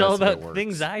how the It's all rest of it about works.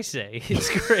 things I say. It's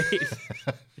great.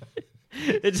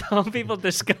 It's all people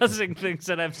discussing things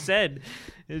that I've said.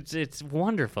 It's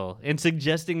wonderful and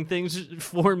suggesting things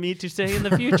for me to say in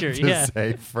the future. To Yeah,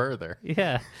 say further.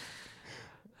 yeah.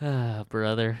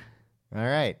 Brother, All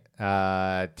right.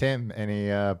 Tim, any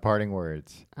parting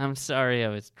words? I'm sorry I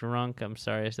was drunk. I'm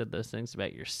sorry I said those things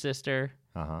about your sister.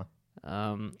 Uh-huh.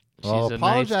 She's Well, a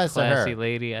apologize nice, to her. classy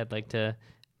lady. I'd like to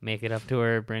make it up to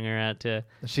her, bring her out to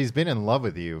She's been in love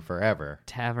with you forever.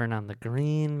 Tavern on the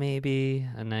Green, maybe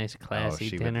a nice, classy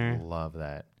she dinner. would love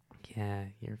that. Yeah,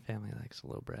 your family likes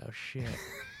lowbrow shit, All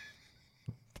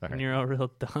and right. you're all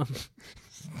real dumb.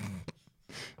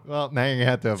 Well, now you're going to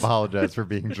have to apologize for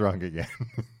being drunk again.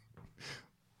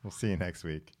 We'll see you next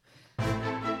week.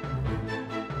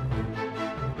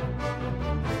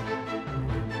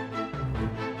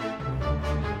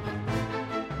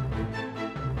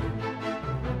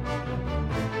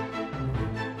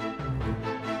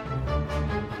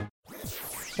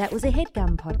 That was a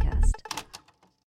HeadGum podcast.